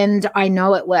 And I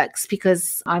know it works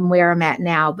because I'm where I'm at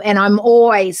now. And I'm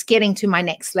always getting to my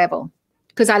next level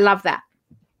because I love that.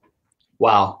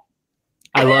 Wow.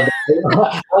 I love it.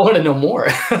 I want to know more.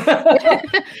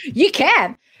 You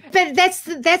can. But that's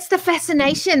the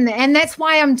fascination. And that's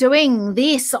why I'm doing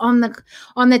this on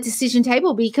the decision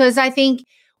table, because I think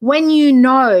when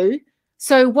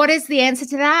so what is the answer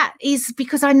to that? Is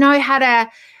because I know how to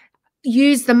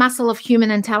use the muscle of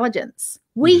human intelligence.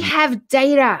 We have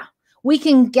data. We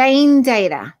can gain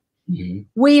data. Mm-hmm.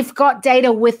 We've got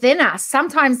data within us.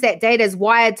 Sometimes that data is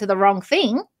wired to the wrong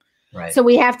thing. Right. So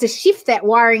we have to shift that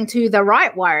wiring to the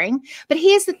right wiring. But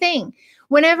here's the thing.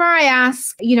 Whenever I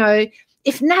ask,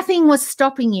 if nothing was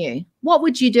stopping you, what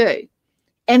would you do?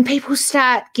 And people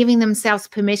start giving themselves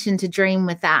permission to dream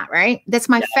with that, right? That's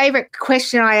my favorite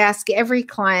question I ask every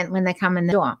client when they come in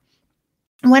the door.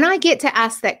 When I get to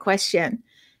ask that question,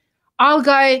 I'll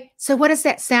go, so what does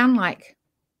that sound like?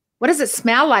 What does it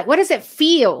smell like? What does it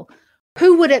feel?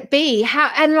 Who would it be?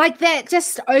 How? And like that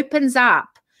just opens up.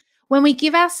 When we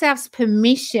give ourselves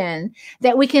permission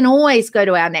that we can always go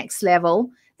to our next level,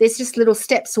 there's just little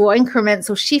steps or increments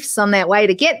or shifts on that way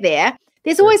to get there.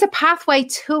 There's always a pathway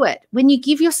to it. When you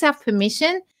give yourself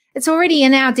permission, it's already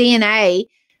in our DNA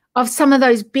of some of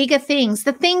those bigger things,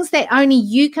 the things that only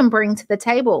you can bring to the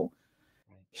table.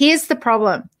 Here's the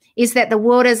problem, is that the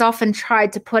world has often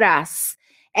tried to put us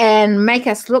and make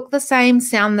us look the same,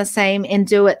 sound the same, and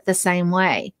do it the same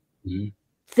way. Mm-hmm.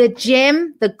 The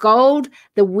gem, the gold,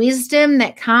 the wisdom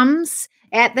that comes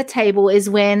at the table is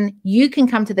when you can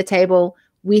come to the table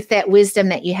with that wisdom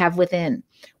that you have within.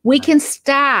 We can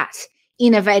start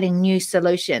innovating new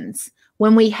solutions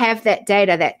when we have that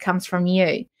data that comes from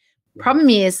you. Problem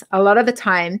is, a lot of the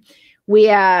time, we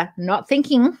are not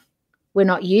thinking, we're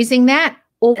not using that,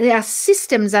 or our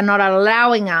systems are not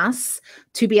allowing us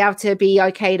to be able to be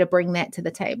okay to bring that to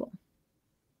the table.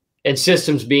 And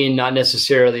systems being not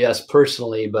necessarily us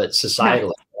personally, but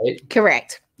societally, right?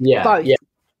 Correct. Yeah. Both. Yeah.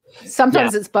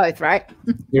 Sometimes it's both, right?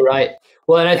 You're right.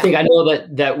 Well, and I know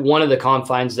that one of the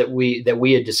confines that we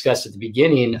had discussed at the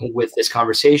beginning with this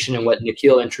conversation and what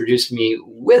Nikhil introduced me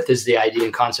with is the idea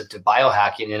and concept of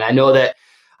biohacking. And I know that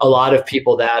a lot of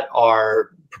people that are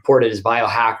purported as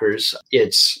biohackers,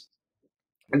 it's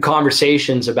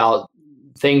conversations about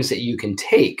things that you can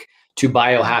take to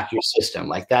biohack your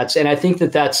system. And I think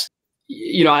that's,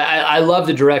 I love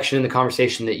the direction in the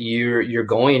conversation that you're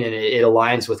going, and it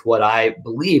aligns with what I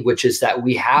believe, which is that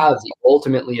we have the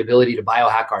ultimately ability to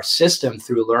biohack our system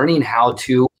through learning how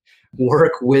to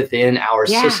work within our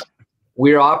system.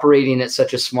 We're operating at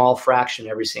such a small fraction,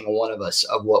 every single one of us,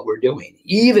 of what we're doing,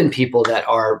 even people that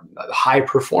are high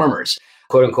performers,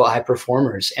 quote unquote, high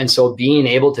performers. And so being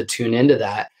able to tune into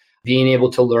that, being able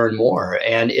to learn more.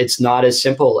 And it's not as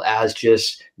simple as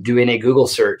just doing a Google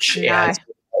search and,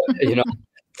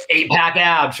 8-pack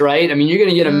abs, right? I mean, you're going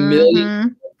to get a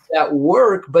million that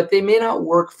work, but they may not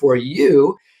work for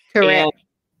you. Correct. And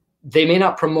they may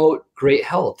not promote great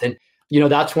health. And,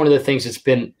 that's one of the things that's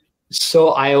been so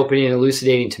eye-opening and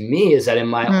elucidating to me is that in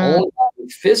my own body,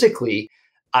 physically,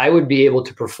 I would be able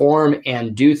to perform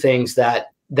and do things that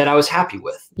I was happy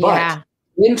with. But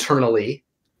internally,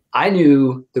 I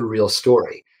knew the real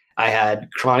story. I had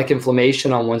chronic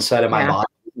inflammation on one side of my body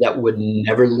that would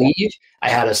never leave. I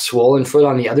had a swollen foot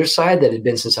on the other side that had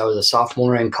been since I was a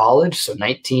sophomore in college, so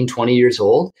 19, 20 years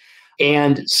old.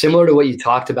 And similar to what you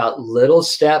talked about, little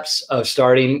steps of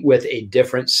starting with a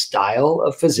different style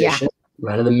of physician,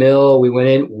 run of the mill. We went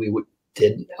in, we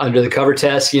did under the cover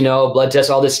tests, blood tests,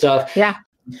 all this stuff. Yeah.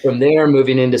 From there,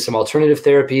 moving into some alternative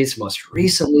therapies, most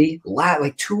recently,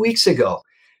 like 2 weeks ago,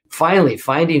 finally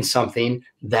finding something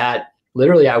that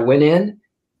literally I went in,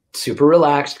 super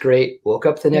relaxed, great, woke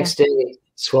up the next day,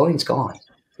 swelling's gone,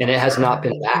 and it has not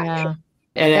been back. Yeah.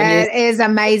 And that is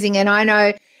amazing. And I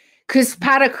know, because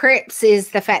part of Crips is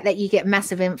the fact that you get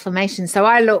massive inflammation. So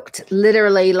I looked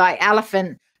literally like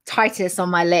elephantitis on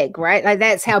my leg, right? Like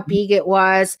that's how big it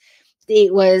was.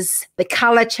 It was the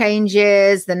color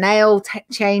changes, the nail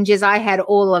changes. I had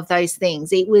all of those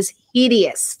things. It was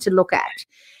hideous to look at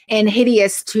and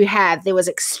hideous to have. There was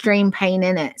extreme pain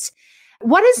in it.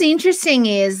 What is interesting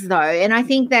is, though, and I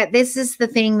think that this is the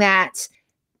thing that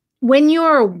when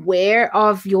you're aware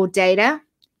of your data,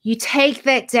 you take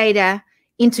that data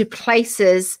into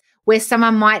places where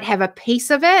someone might have a piece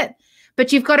of it,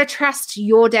 but you've got to trust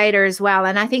your data as well.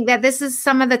 And I think that this is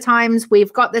some of the times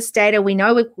we've got this data, we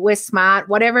know we're smart,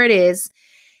 whatever it is,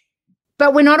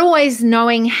 but we're not always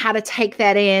knowing how to take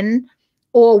that in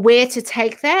or where to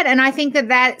take that. And I think that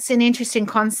that's an interesting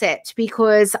concept,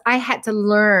 because I had to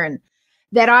learn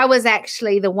that I was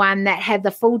actually the one that had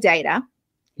the full data.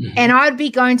 Mm-hmm. And I'd be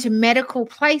going to medical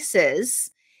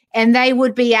places and they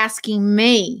would be asking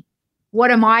me, what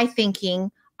am I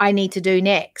thinking I need to do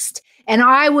next? And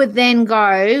I would then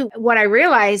go, what I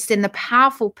realized in the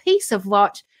powerful piece of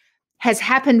what has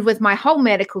happened with my whole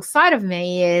medical side of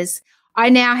me is I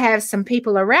now have some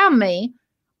people around me.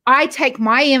 I take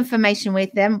my information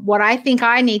with them, what I think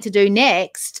I need to do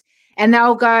next, and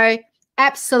they'll go,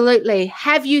 absolutely.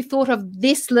 Have you thought of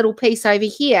this little piece over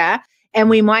here? And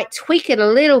we might tweak it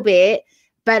a little bit,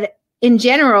 but in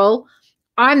general,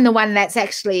 I'm the one that's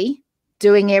actually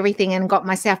doing everything and got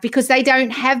myself, because they don't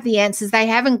have the answers. They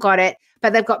haven't got it,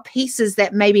 but they've got pieces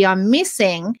that maybe I'm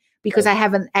missing because I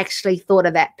haven't actually thought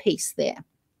of that piece there.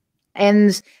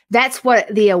 And that's what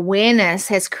the awareness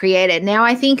has created. Now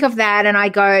I think of that and I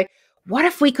go, what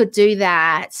if we could do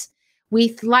that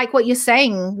with, like what you're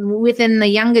saying, within the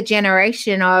younger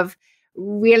generation, of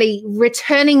really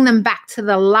returning them back to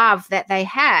the love that they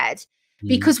had?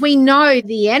 Because we know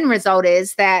the end result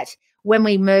is that when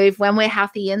we move, when we're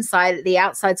healthy inside, the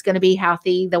outside's going to be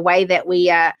healthy. The way that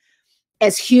we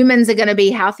as humans are going to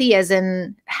be healthy, as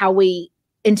in how we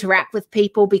interact with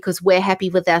people, because we're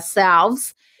happy with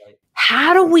ourselves. Right.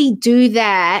 How do we do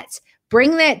that?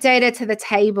 Bring that data to the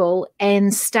table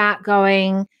and start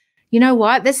going, you know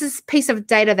what? This is a piece of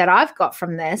data that I've got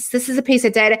from this. This is a piece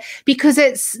of data, because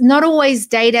it's not always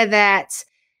data that,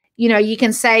 you know, you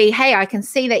can say, hey, I can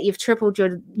see that you've tripled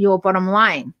your bottom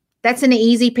line. That's an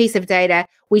easy piece of data.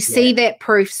 We see that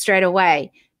proof straight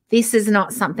away. This is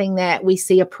not something that we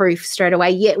see a proof straight away.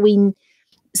 Yet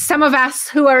some of us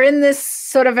who are in this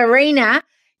sort of arena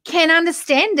can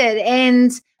understand it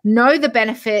and know the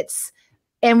benefits,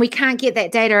 and we can't get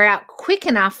that data out quick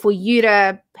enough for you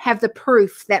to have the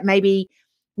proof that maybe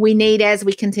we need as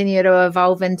we continue to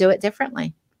evolve and do it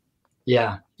differently.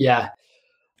 Yeah.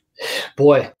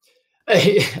 Boy.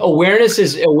 Awareness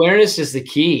is the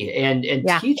key, and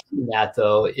teaching that,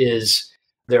 though, is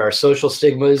there are social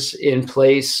stigmas in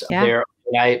place. I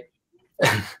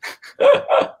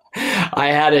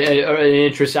had an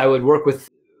interest. I would work with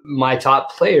my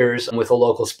top players with a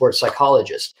local sports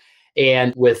psychologist,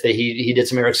 and he did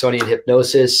some Ericksonian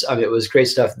hypnosis. I mean, it was great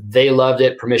stuff. They loved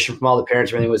it. Permission from all the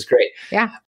parents. Everything was great. Yeah.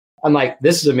 I'm like,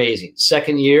 this is amazing.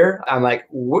 Second year, I'm like,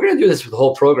 we're going to do this for the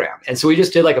whole program. And so we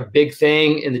just did like a big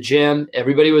thing in the gym.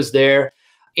 Everybody was there.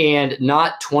 And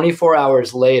not 24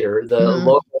 hours later, the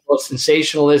local most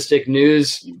sensationalistic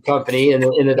news company in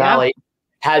the Valley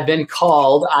had been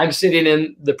called. I'm sitting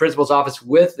in the principal's office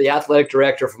with the athletic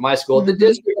director from my school, the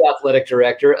district athletic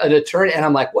director, an attorney. And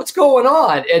I'm like, what's going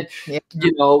on? And,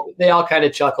 you know, they all kind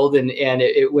of chuckled and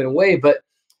it went away. But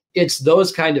it's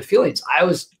those kind of feelings. I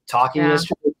was talking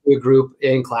yesterday to a group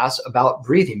in class about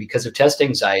breathing because of test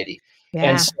anxiety. Yeah.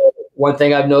 And so one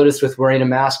thing I've noticed with wearing a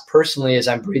mask personally is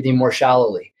I'm breathing more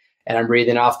shallowly and I'm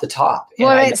breathing off the top.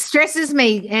 Well, it stresses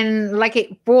me, and like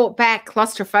it brought back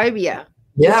claustrophobia,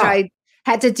 which I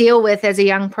had to deal with as a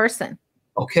young person.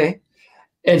 Okay.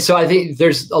 And so I think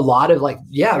there's a lot of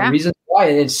reasons why.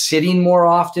 And it's sitting more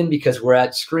often because we're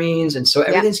at screens. And so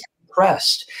everything's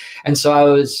compressed. And so I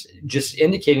was just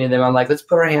indicating to them, I'm like, let's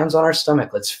put our hands on our stomach.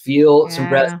 Let's feel some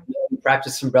breath,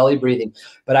 practice some belly breathing.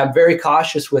 But I'm very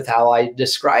cautious with how I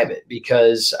describe it,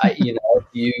 because if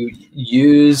you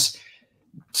use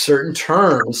certain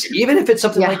terms, even if it's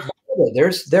something like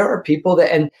that, there are people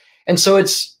that, and so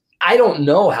I don't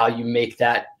know how you make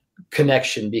that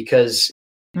connection, because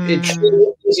it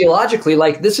physiologically,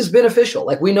 like, this is beneficial.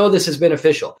 Like, we know this is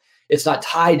beneficial. It's not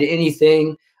tied to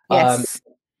anything.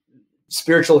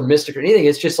 Spiritual or mystic or anything.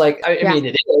 It's just like, I mean,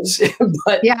 it is,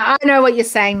 but I know what you're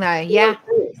saying though.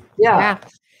 Yeah.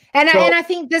 And I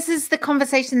think this is the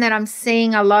conversation that I'm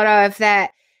seeing a lot of,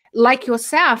 that like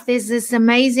yourself, there's this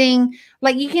amazing,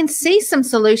 like, you can see some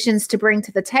solutions to bring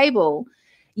to the table,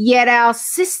 yet our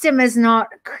system is not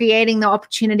creating the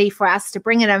opportunity for us to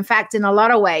bring it. In fact, in a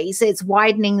lot of ways, it's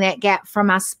widening that gap from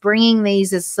us bringing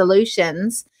these as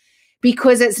solutions,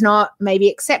 because it's not maybe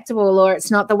acceptable, or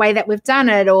it's not the way that we've done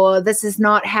it, or this is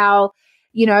not how,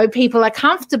 people are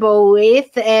comfortable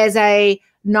with, as a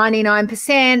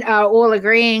 99% are all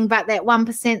agreeing, but that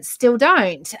 1% still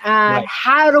don't.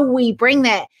 How do we bring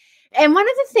that? And one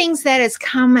of the things that has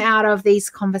come out of these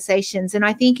conversations, and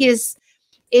I think is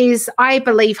I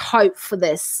believe hope for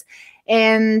this.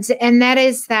 And that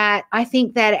is that I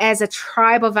think that as a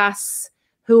tribe of us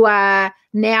who are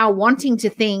now wanting to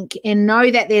think and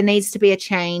know that there needs to be a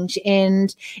change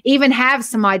and even have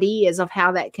some ideas of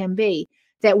how that can be,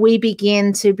 that we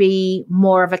begin to be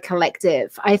more of a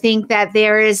collective. I think that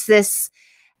there is this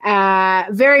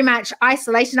very much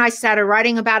isolation. I started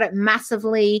writing about it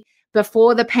massively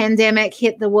before the pandemic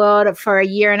hit the world. For a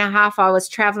year and a half, I was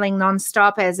traveling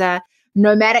nonstop as a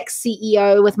nomadic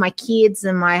CEO with my kids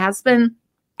and my husband.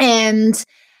 And,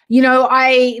 you know,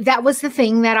 that was the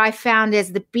thing that I found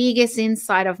as the biggest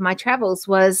insight of my travels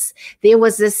was there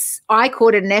was this, I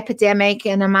called it an epidemic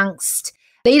in amongst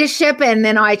leadership. And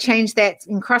then I changed that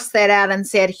and crossed that out and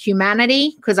said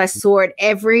humanity, because I saw it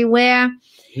everywhere.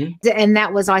 Mm-hmm. And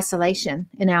that was isolation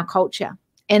in our culture.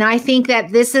 And I think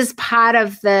that this is part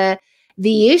of the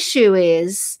issue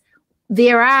is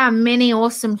there are many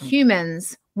awesome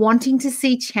humans wanting to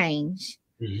see change,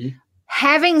 mm-hmm.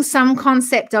 having some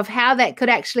concept of how that could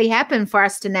actually happen for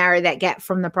us to narrow that gap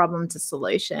from the problem to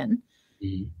solution.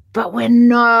 Mm-hmm. But we're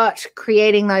not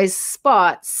creating those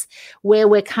spots where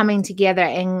we're coming together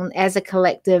and as a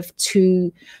collective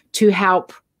to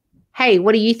help. Hey,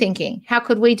 what are you thinking? How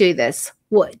could we do this?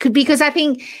 Because I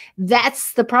think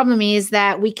that's the problem, is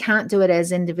that we can't do it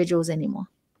as individuals anymore.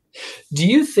 Do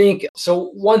you think,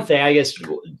 so one thing, I guess,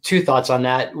 two thoughts on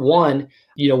that. One,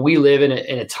 you know, we live in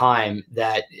a time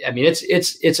that, I mean,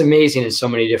 it's amazing in so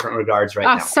many different regards right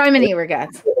now. So many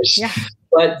regards. Yeah.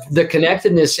 But the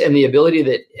connectedness and the ability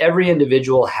that every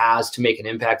individual has to make an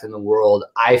impact in the world,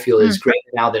 I feel is greater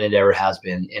now than it ever has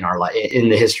been in our life, in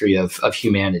the history of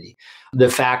humanity. The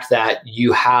fact that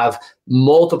you have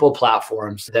multiple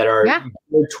platforms that are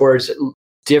geared towards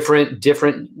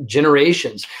different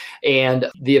generations, and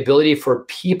the ability for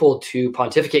people to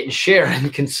pontificate and share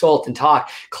and consult and talk.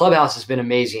 Clubhouse has been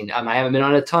amazing. I haven't been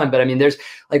on a ton, but I mean, there's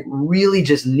like really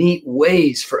just neat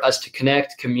ways for us to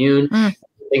connect, commune,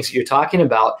 things that you're talking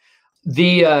about.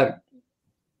 The,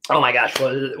 oh my gosh,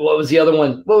 what was the other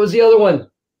one? What was the other one?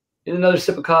 Get another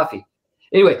sip of coffee.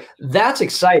 Anyway, that's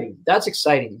exciting. That's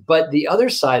exciting. But the other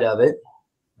side of it,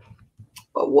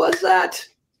 what was that?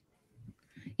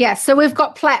 Yeah, so we've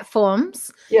got platforms.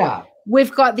 Yeah.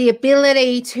 We've got the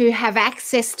ability to have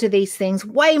access to these things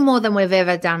way more than we've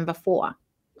ever done before.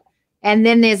 And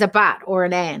then there's a but or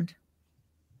an and.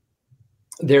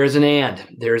 There is an and.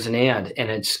 There is an and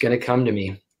it's going to come to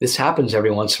me. This happens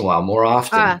every once in a while, more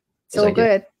often. It's all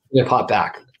good. It'll pop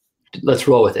back. Let's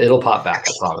roll with it. It'll pop back,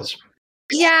 I promise.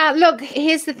 Yeah, look,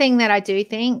 here's the thing that I do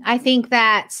think. I think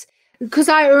that, because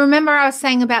I remember I was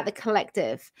saying about the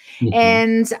collective,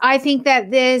 and I think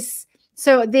that there's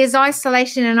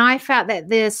isolation, and I felt that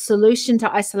the solution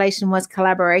to isolation was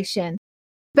collaboration.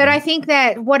 But I think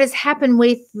that what has happened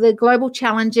with the global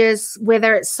challenges,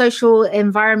 whether it's social,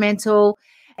 environmental,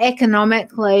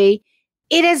 economically,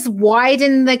 it has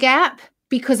widened the gap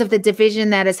because of the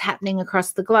division that is happening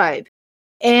across the globe.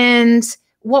 And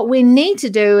what we need to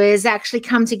do is actually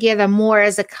come together more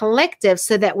as a collective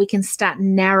so that we can start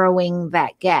narrowing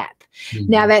that gap.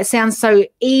 Now, that sounds so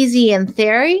easy in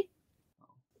theory,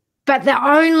 but the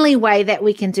only way that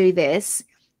we can do this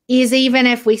is even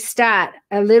if we start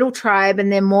a little tribe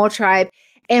and then more tribe,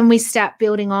 and we start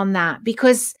building on that,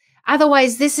 because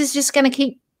otherwise this is just going to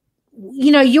keep,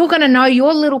 you know, you're going to know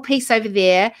your little piece over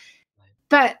there,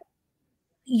 but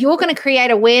you're going to create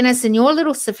awareness in your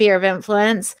little sphere of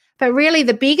influence. But really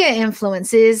the bigger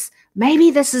influence is maybe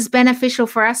this is beneficial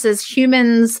for us as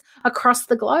humans across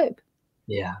the globe.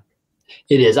 Yeah,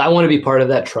 it is. I want to be part of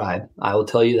that tribe. I will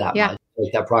tell you that much.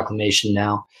 Like that proclamation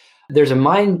now. There's a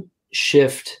mindset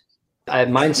shift,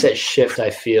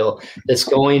 I feel, that's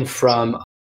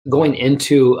going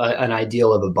into an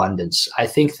ideal of abundance. I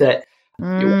think that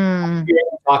you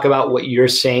talk about what you're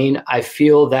saying. I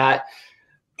feel that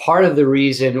part of the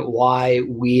reason why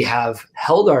we have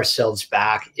held ourselves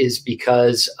back is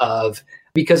because of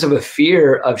a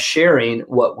fear of sharing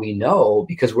what we know,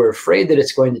 because we're afraid that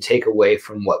it's going to take away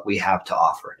from what we have to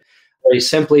offer. Very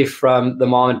simply, from the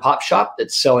mom and pop shop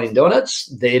that's selling donuts,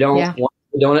 they don't want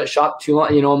the donut shop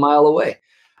a mile away.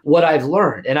 What I've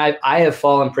learned, and I have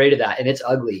fallen prey to that, and it's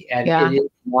ugly, and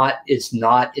it's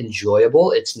not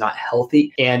enjoyable, it's not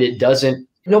healthy, and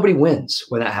nobody wins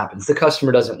when that happens. The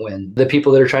customer doesn't win. The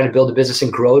people that are trying to build a business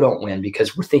and grow don't win,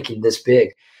 because we're thinking this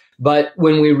big. But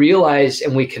when we realize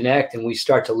and we connect and we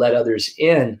start to let others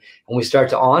in, and we start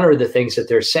to honor the things that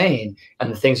they're saying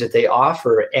and the things that they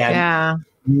offer, and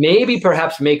maybe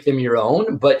perhaps make them your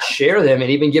own, but share them and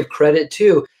even give credit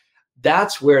to,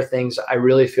 that's where things, I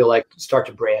really feel like, start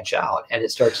to branch out and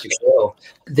it starts to grow.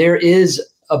 There is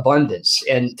abundance,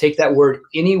 and take that word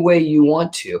any way you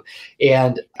want to.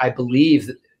 And I believe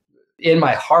in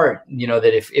my heart,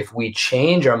 that if we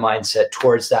change our mindset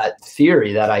towards that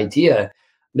theory, that idea,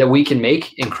 that we can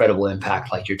make incredible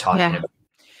impact like you're talking about.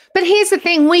 But here's the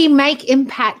thing, we make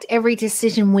impact every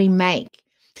decision we make.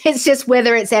 It's just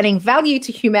whether it's adding value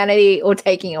to humanity or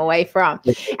taking away from.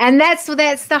 And that's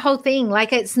the whole thing.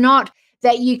 Like, it's not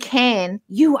that you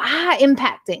are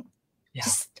impacting. Yeah.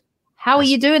 Just how are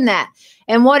you doing that?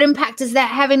 And what impact is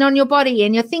that having on your body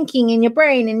and your thinking and your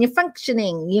brain and your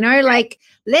functioning? Like,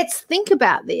 let's think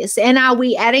about this. And are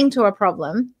we adding to a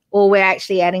problem, or we're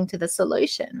actually adding to the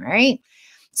solution, right?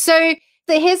 So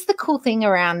here's the cool thing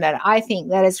around it. I think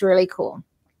that is really cool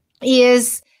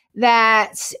is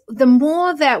that the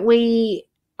more that we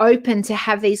open to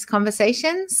have these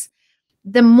conversations,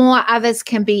 the more others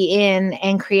can be in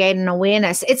and create an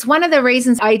awareness. It's one of the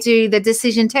reasons I do the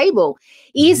decision table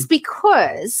is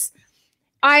because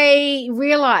I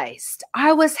realized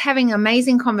I was having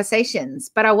amazing conversations,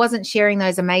 but I wasn't sharing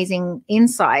those amazing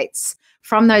insights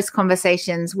from those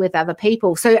conversations with other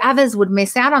people. So others would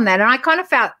miss out on that. And I kind of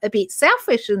felt a bit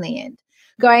selfish in the end,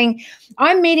 going,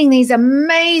 I'm meeting these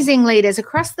amazing leaders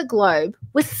across the globe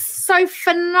with so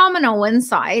phenomenal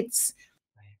insights,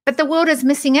 but the world is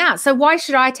missing out. So why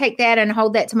should I take that and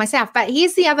hold that to myself? But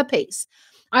here's the other piece.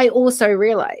 I also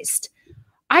realized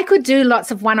I could do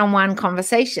lots of one-on-one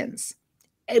conversations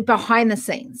behind the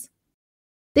scenes.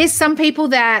 There's some people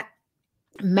that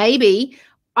maybe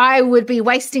I would be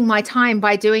wasting my time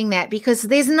by doing that because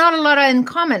there's not a lot in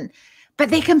common, but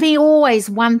there can be always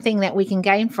one thing that we can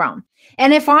gain from.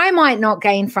 And if I might not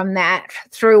gain from that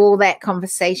through all that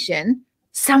conversation,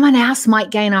 someone else might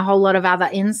gain a whole lot of other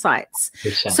insights.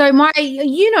 So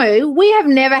we have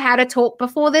never had a talk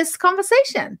before this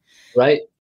conversation. Right.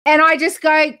 And I just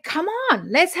go, come on,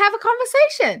 let's have a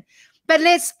conversation, but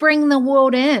let's bring the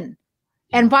world in.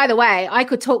 And by the way, I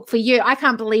could talk for you. I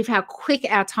can't believe how quick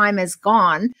our time has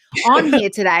gone on here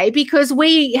today because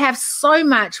we have so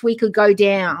much we could go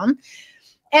down.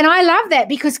 And I love that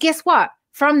because guess what?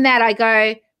 From that, I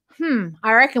go,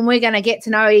 I reckon we're going to get to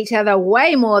know each other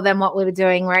way more than what we're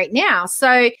doing right now.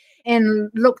 So,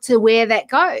 and look to where that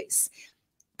goes.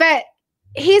 But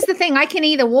here's the thing. I can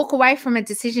either walk away from a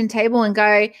decision table and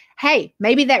go, hey,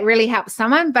 maybe that really helps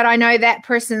someone, but I know that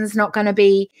person's not going to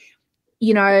be,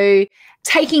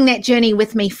 taking that journey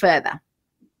with me further.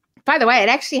 By the way, it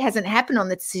actually hasn't happened on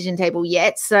the decision table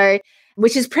yet, so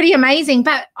which is pretty amazing.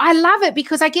 But I love it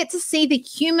because I get to see the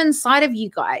human side of you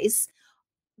guys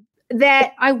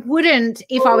that I wouldn't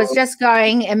if I was just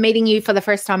going and meeting you for the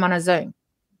first time on a Zoom.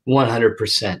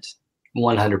 100%.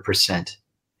 100%.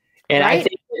 And right? I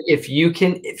think if you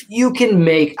can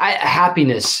make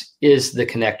happiness is the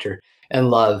connector. And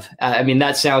love. I mean,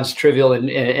 that sounds trivial and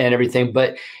everything,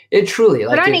 but it truly.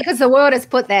 But only because the world has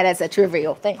put that as a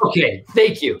trivial thing. Okay,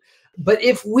 thank you. But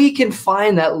if we can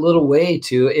find that little way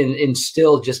to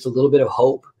instill just a little bit of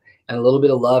hope and a little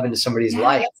bit of love into somebody's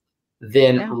life,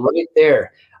 then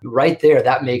right there,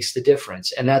 that makes the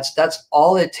difference. And that's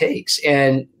all it takes.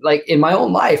 And like in my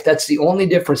own life, that's the only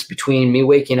difference between me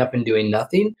waking up and doing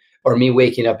nothing or me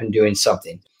waking up and doing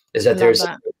something, is that there's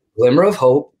a glimmer of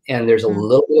hope and there's a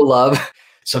little bit of love,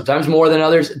 sometimes more than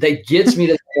others, that gets me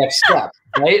to the next step,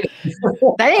 right?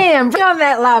 Damn, bring on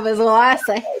that love is all I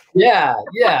say. Yeah.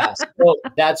 So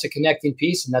that's a connecting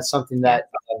piece, and that's something that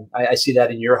I see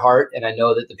that in your heart, and I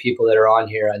know that the people that are on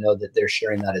here, I know that they're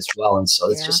sharing that as well, and so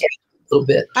it's just a little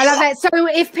bit. I love that. So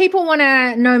if people want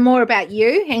to know more about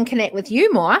you and connect with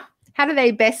you more, how do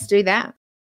they best do that?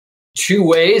 2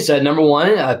 ways. Number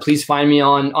one, please find me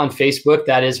on Facebook.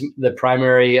 That is the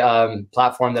primary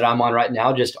platform that I'm on right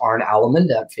now, just Arn Allemand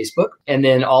at Facebook. And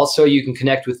then also you can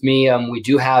connect with me. We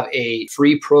do have a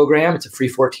free program. It's a free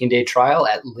 14-day trial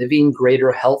at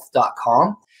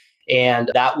livinggreaterhealth.com.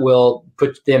 And that will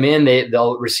put them in.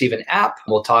 They'll receive an app.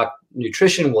 We'll talk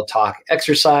nutrition, we'll talk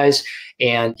exercise,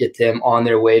 and get them on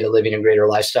their way to living a greater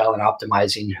lifestyle and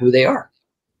optimizing who they are.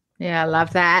 Yeah, I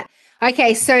love that.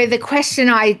 Okay, so the question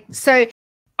I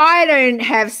don't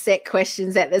have set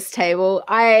questions at this table.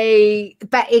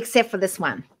 But except for this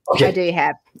one, okay. I do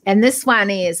have. And this one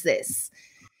is this.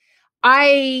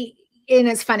 And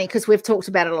it's funny because we've talked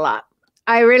about it a lot.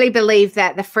 I really believe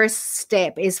that the first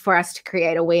step is for us to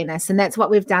create awareness. And that's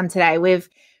what we've done today. We've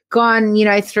gone,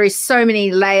 through so many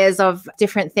layers of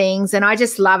different things. And I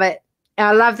just love it.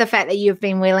 I love the fact that you've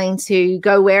been willing to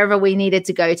go wherever we needed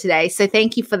to go today. So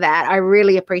thank you for that. I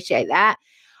really appreciate that.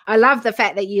 I love the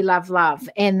fact that you love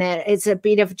and that it's a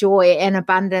bit of joy and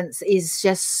abundance is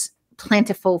just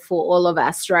plentiful for all of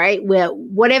us, right? Where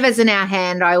whatever's in our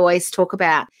hand, I always talk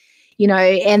about,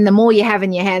 and the more you have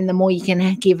in your hand, the more you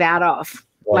can give out of.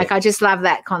 Right. Like, I just love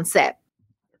that concept.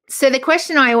 So the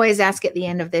question I always ask at the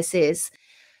end of this is,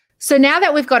 so now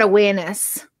that we've got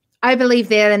awareness, I believe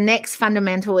the next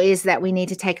fundamental is that we need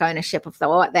to take ownership of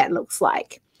what that looks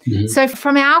like. Mm-hmm. So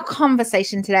from our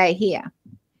conversation today here,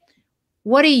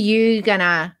 what are you going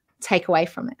to take away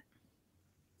from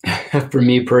it? For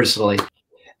me personally,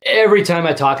 every time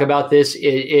I talk about this,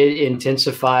 it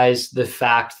intensifies the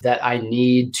fact that I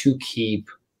need to keep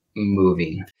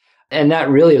moving. And that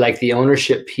really, like, the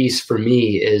ownership piece for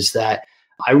me is that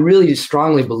I really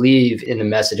strongly believe in the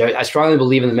message. I strongly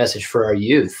believe in the message for our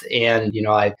youth. And,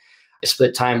 I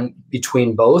split time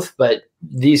between both, but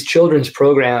these children's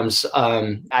programs,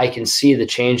 I can see the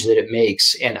change that it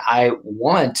makes. And I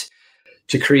want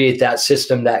to create that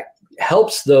system that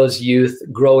helps those youth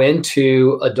grow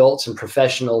into adults and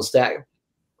professionals that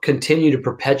continue to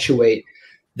perpetuate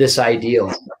this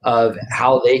ideal of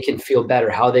how they can feel better,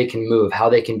 how they can move, how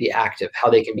they can be active, how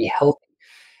they can be healthy.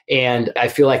 And I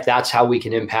feel like that's how we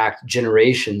can impact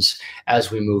generations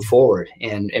as we move forward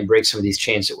and break some of these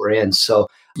chains that we're in. So,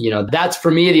 that's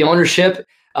for me, the ownership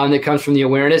that comes from the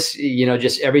awareness.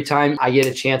 Just every time I get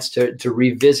a chance to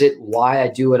revisit why I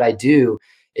do what I do,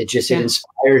 it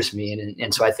inspires me.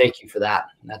 And so I thank you for that.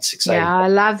 That's exciting. Yeah, I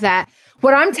love that.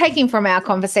 What I'm taking from our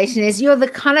conversation is you're the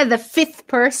kind of the fifth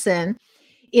person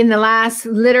in the last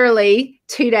literally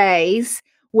 2 days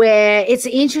where it's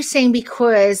interesting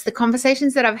because the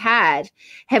conversations that I've had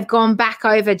have gone back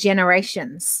over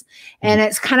generations. And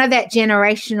it's kind of that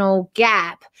generational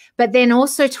gap, but then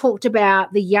also talked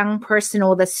about the young person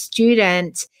or the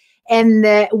student and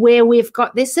where we've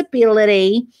got this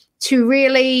ability to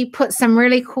really put some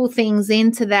really cool things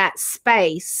into that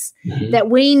space that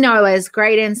we know as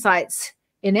great insights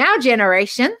in our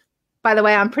generation. By the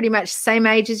way, I'm pretty much the same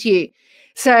age as you.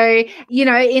 So,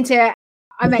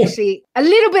 I'm actually a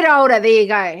little bit older. There you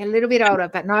go. A little bit older,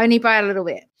 but not only by a little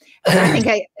bit. I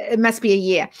think it must be a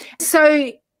year.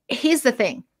 So here's the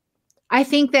thing. I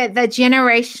think that the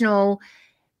generational,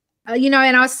 and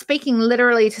I was speaking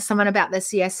literally to someone about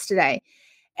this yesterday.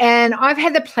 And I've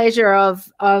had the pleasure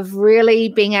of really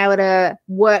being able to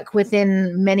work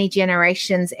within many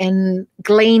generations and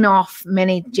glean off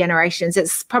many generations.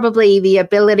 It's probably the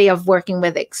ability of working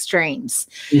with extremes.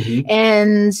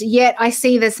 And yet I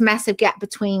see this massive gap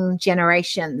between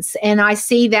generations. And I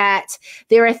see that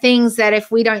there are things that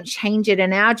if we don't change it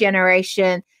in our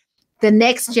generation, the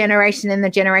next generation and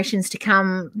the generations to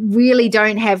come really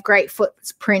don't have great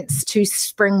footprints to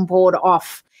springboard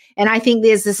off. And I think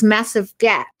there's this massive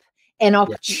gap and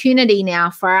opportunity now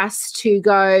for us to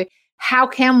go, how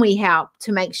can we help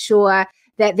to make sure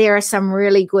that there are some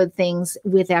really good things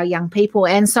with our young people?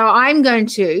 And so I'm going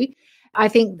to, I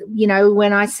think,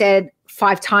 when I said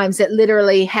 5 times, it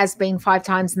literally has been 5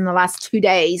 times in the last 2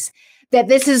 days that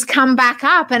this has come back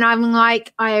up. And I'm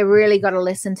like, I really got to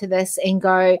listen to this and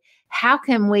go, how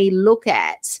can we look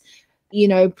at,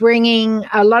 bringing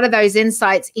a lot of those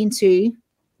insights into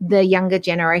the younger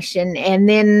generation? And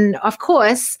then, of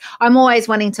course, I'm always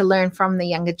wanting to learn from the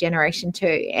younger generation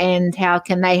too. And how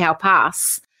can they help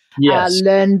us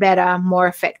learn better, more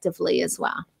effectively as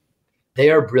well? They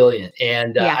are brilliant.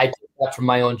 And I take that from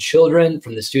my own children,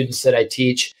 from the students that I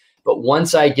teach. But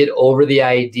once I get over the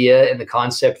idea and the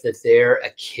concept that they're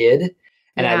a kid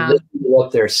and I listen to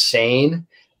what they're saying,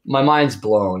 my mind's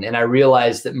blown. And I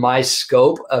realized that my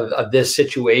scope of this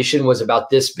situation was about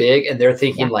this big and they're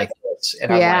thinking like this.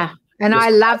 And and I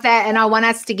love that. And I want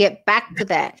us to get back to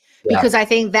that because I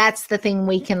think that's the thing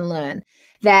we can learn,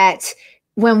 that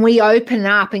when we open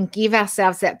up and give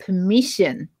ourselves that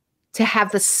permission to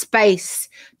have the space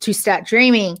to start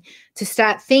dreaming, to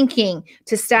start thinking,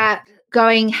 to start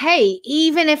going, hey,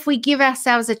 even if we give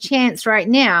ourselves a chance right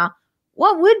now,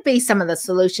 what would be some of the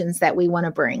solutions that we want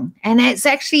to bring? And it's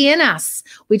actually in us.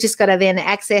 We just got to then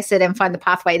access it and find the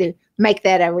pathway to make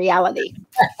that a reality.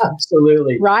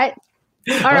 Absolutely. Right?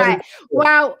 All right.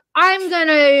 Well, I'm going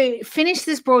to finish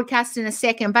this broadcast in a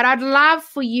second, but I'd love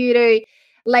for you to,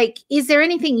 is there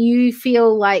anything you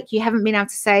feel like you haven't been able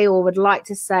to say or would like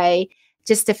to say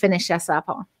just to finish us up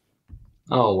on?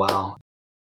 Oh, wow.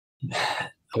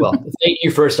 Well, thank you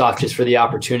first off just for the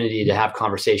opportunity to have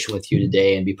conversation with you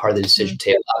today and be part of the decision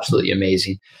table. Absolutely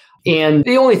amazing. And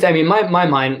the only thing, my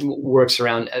mind works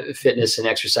around fitness and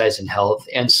exercise and health.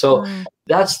 And so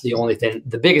that's the only thing.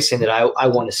 The biggest thing that I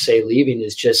want to say leaving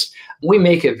is just, we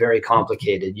make it very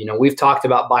complicated. We've talked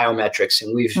about biometrics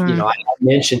and we've, I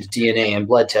mentioned DNA and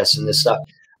blood tests and this stuff.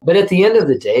 But at the end of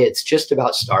the day, it's just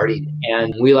about starting.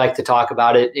 And we like to talk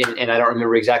about it. And I don't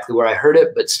remember exactly where I heard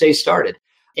it, but stay started.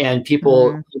 And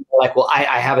people are like, well,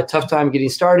 I have a tough time getting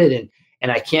started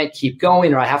and I can't keep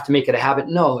going or I have to make it a habit.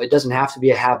 No, it doesn't have to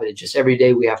be a habit. It's just every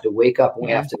day we have to wake up and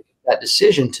we have to that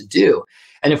decision to do.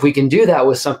 And if we can do that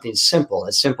with something simple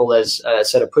as a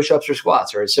set of push-ups or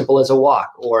squats, or as simple as a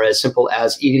walk, or as simple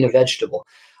as eating a vegetable,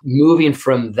 moving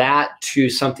from that to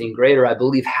something greater, I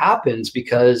believe happens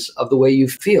because of the way you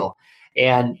feel.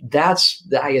 And that's,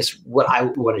 I guess, what I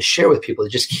want to share with people,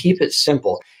 is just keep it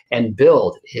simple and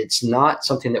build. It's not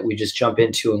something that we just jump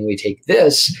into and we take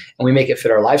this and we make it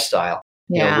fit our lifestyle.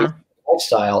 Yeah. We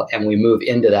lifestyle and we move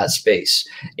into that space.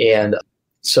 And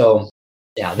so,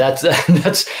 yeah,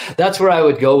 that's where I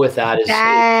would go with that.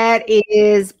 That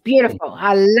is beautiful.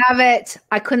 I love it.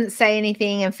 I couldn't say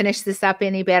anything and finish this up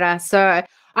any better. So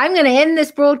I'm going to end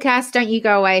this broadcast. Don't you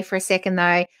go away for a second,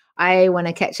 though. I want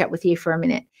to catch up with you for a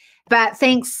minute. But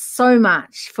thanks so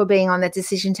much for being on the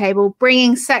decision table,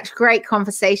 bringing such great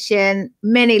conversation,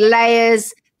 many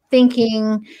layers,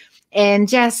 thinking, and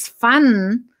just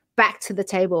fun back to the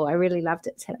table. I really loved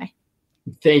it today.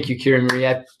 Thank you, Kira Marie.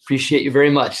 I appreciate you very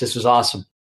much. This was awesome.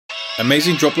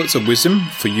 Amazing droplets of wisdom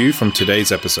for you from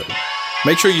today's episode.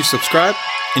 Make sure you subscribe,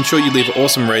 ensure you leave an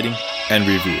awesome rating and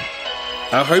review.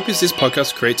 Our hope is this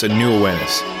podcast creates a new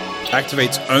awareness,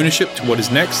 activates ownership to what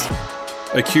is next,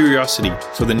 a curiosity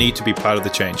for the need to be part of the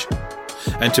change,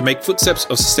 and to make footsteps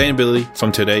of sustainability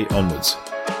from today onwards.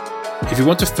 If you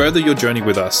want to further your journey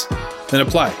with us, then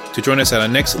apply to join us at our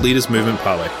next Leaders Movement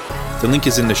Parlay. The link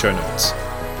is in the show notes.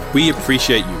 We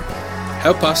appreciate you.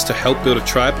 Help us to help build a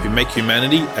tribe who make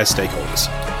humanity as stakeholders.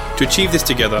 To achieve this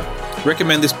together,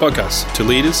 recommend this podcast to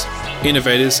leaders,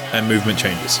 innovators, and movement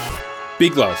changers.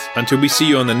 Big love until we see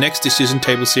you on the next Decision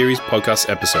Table Series podcast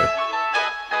episode.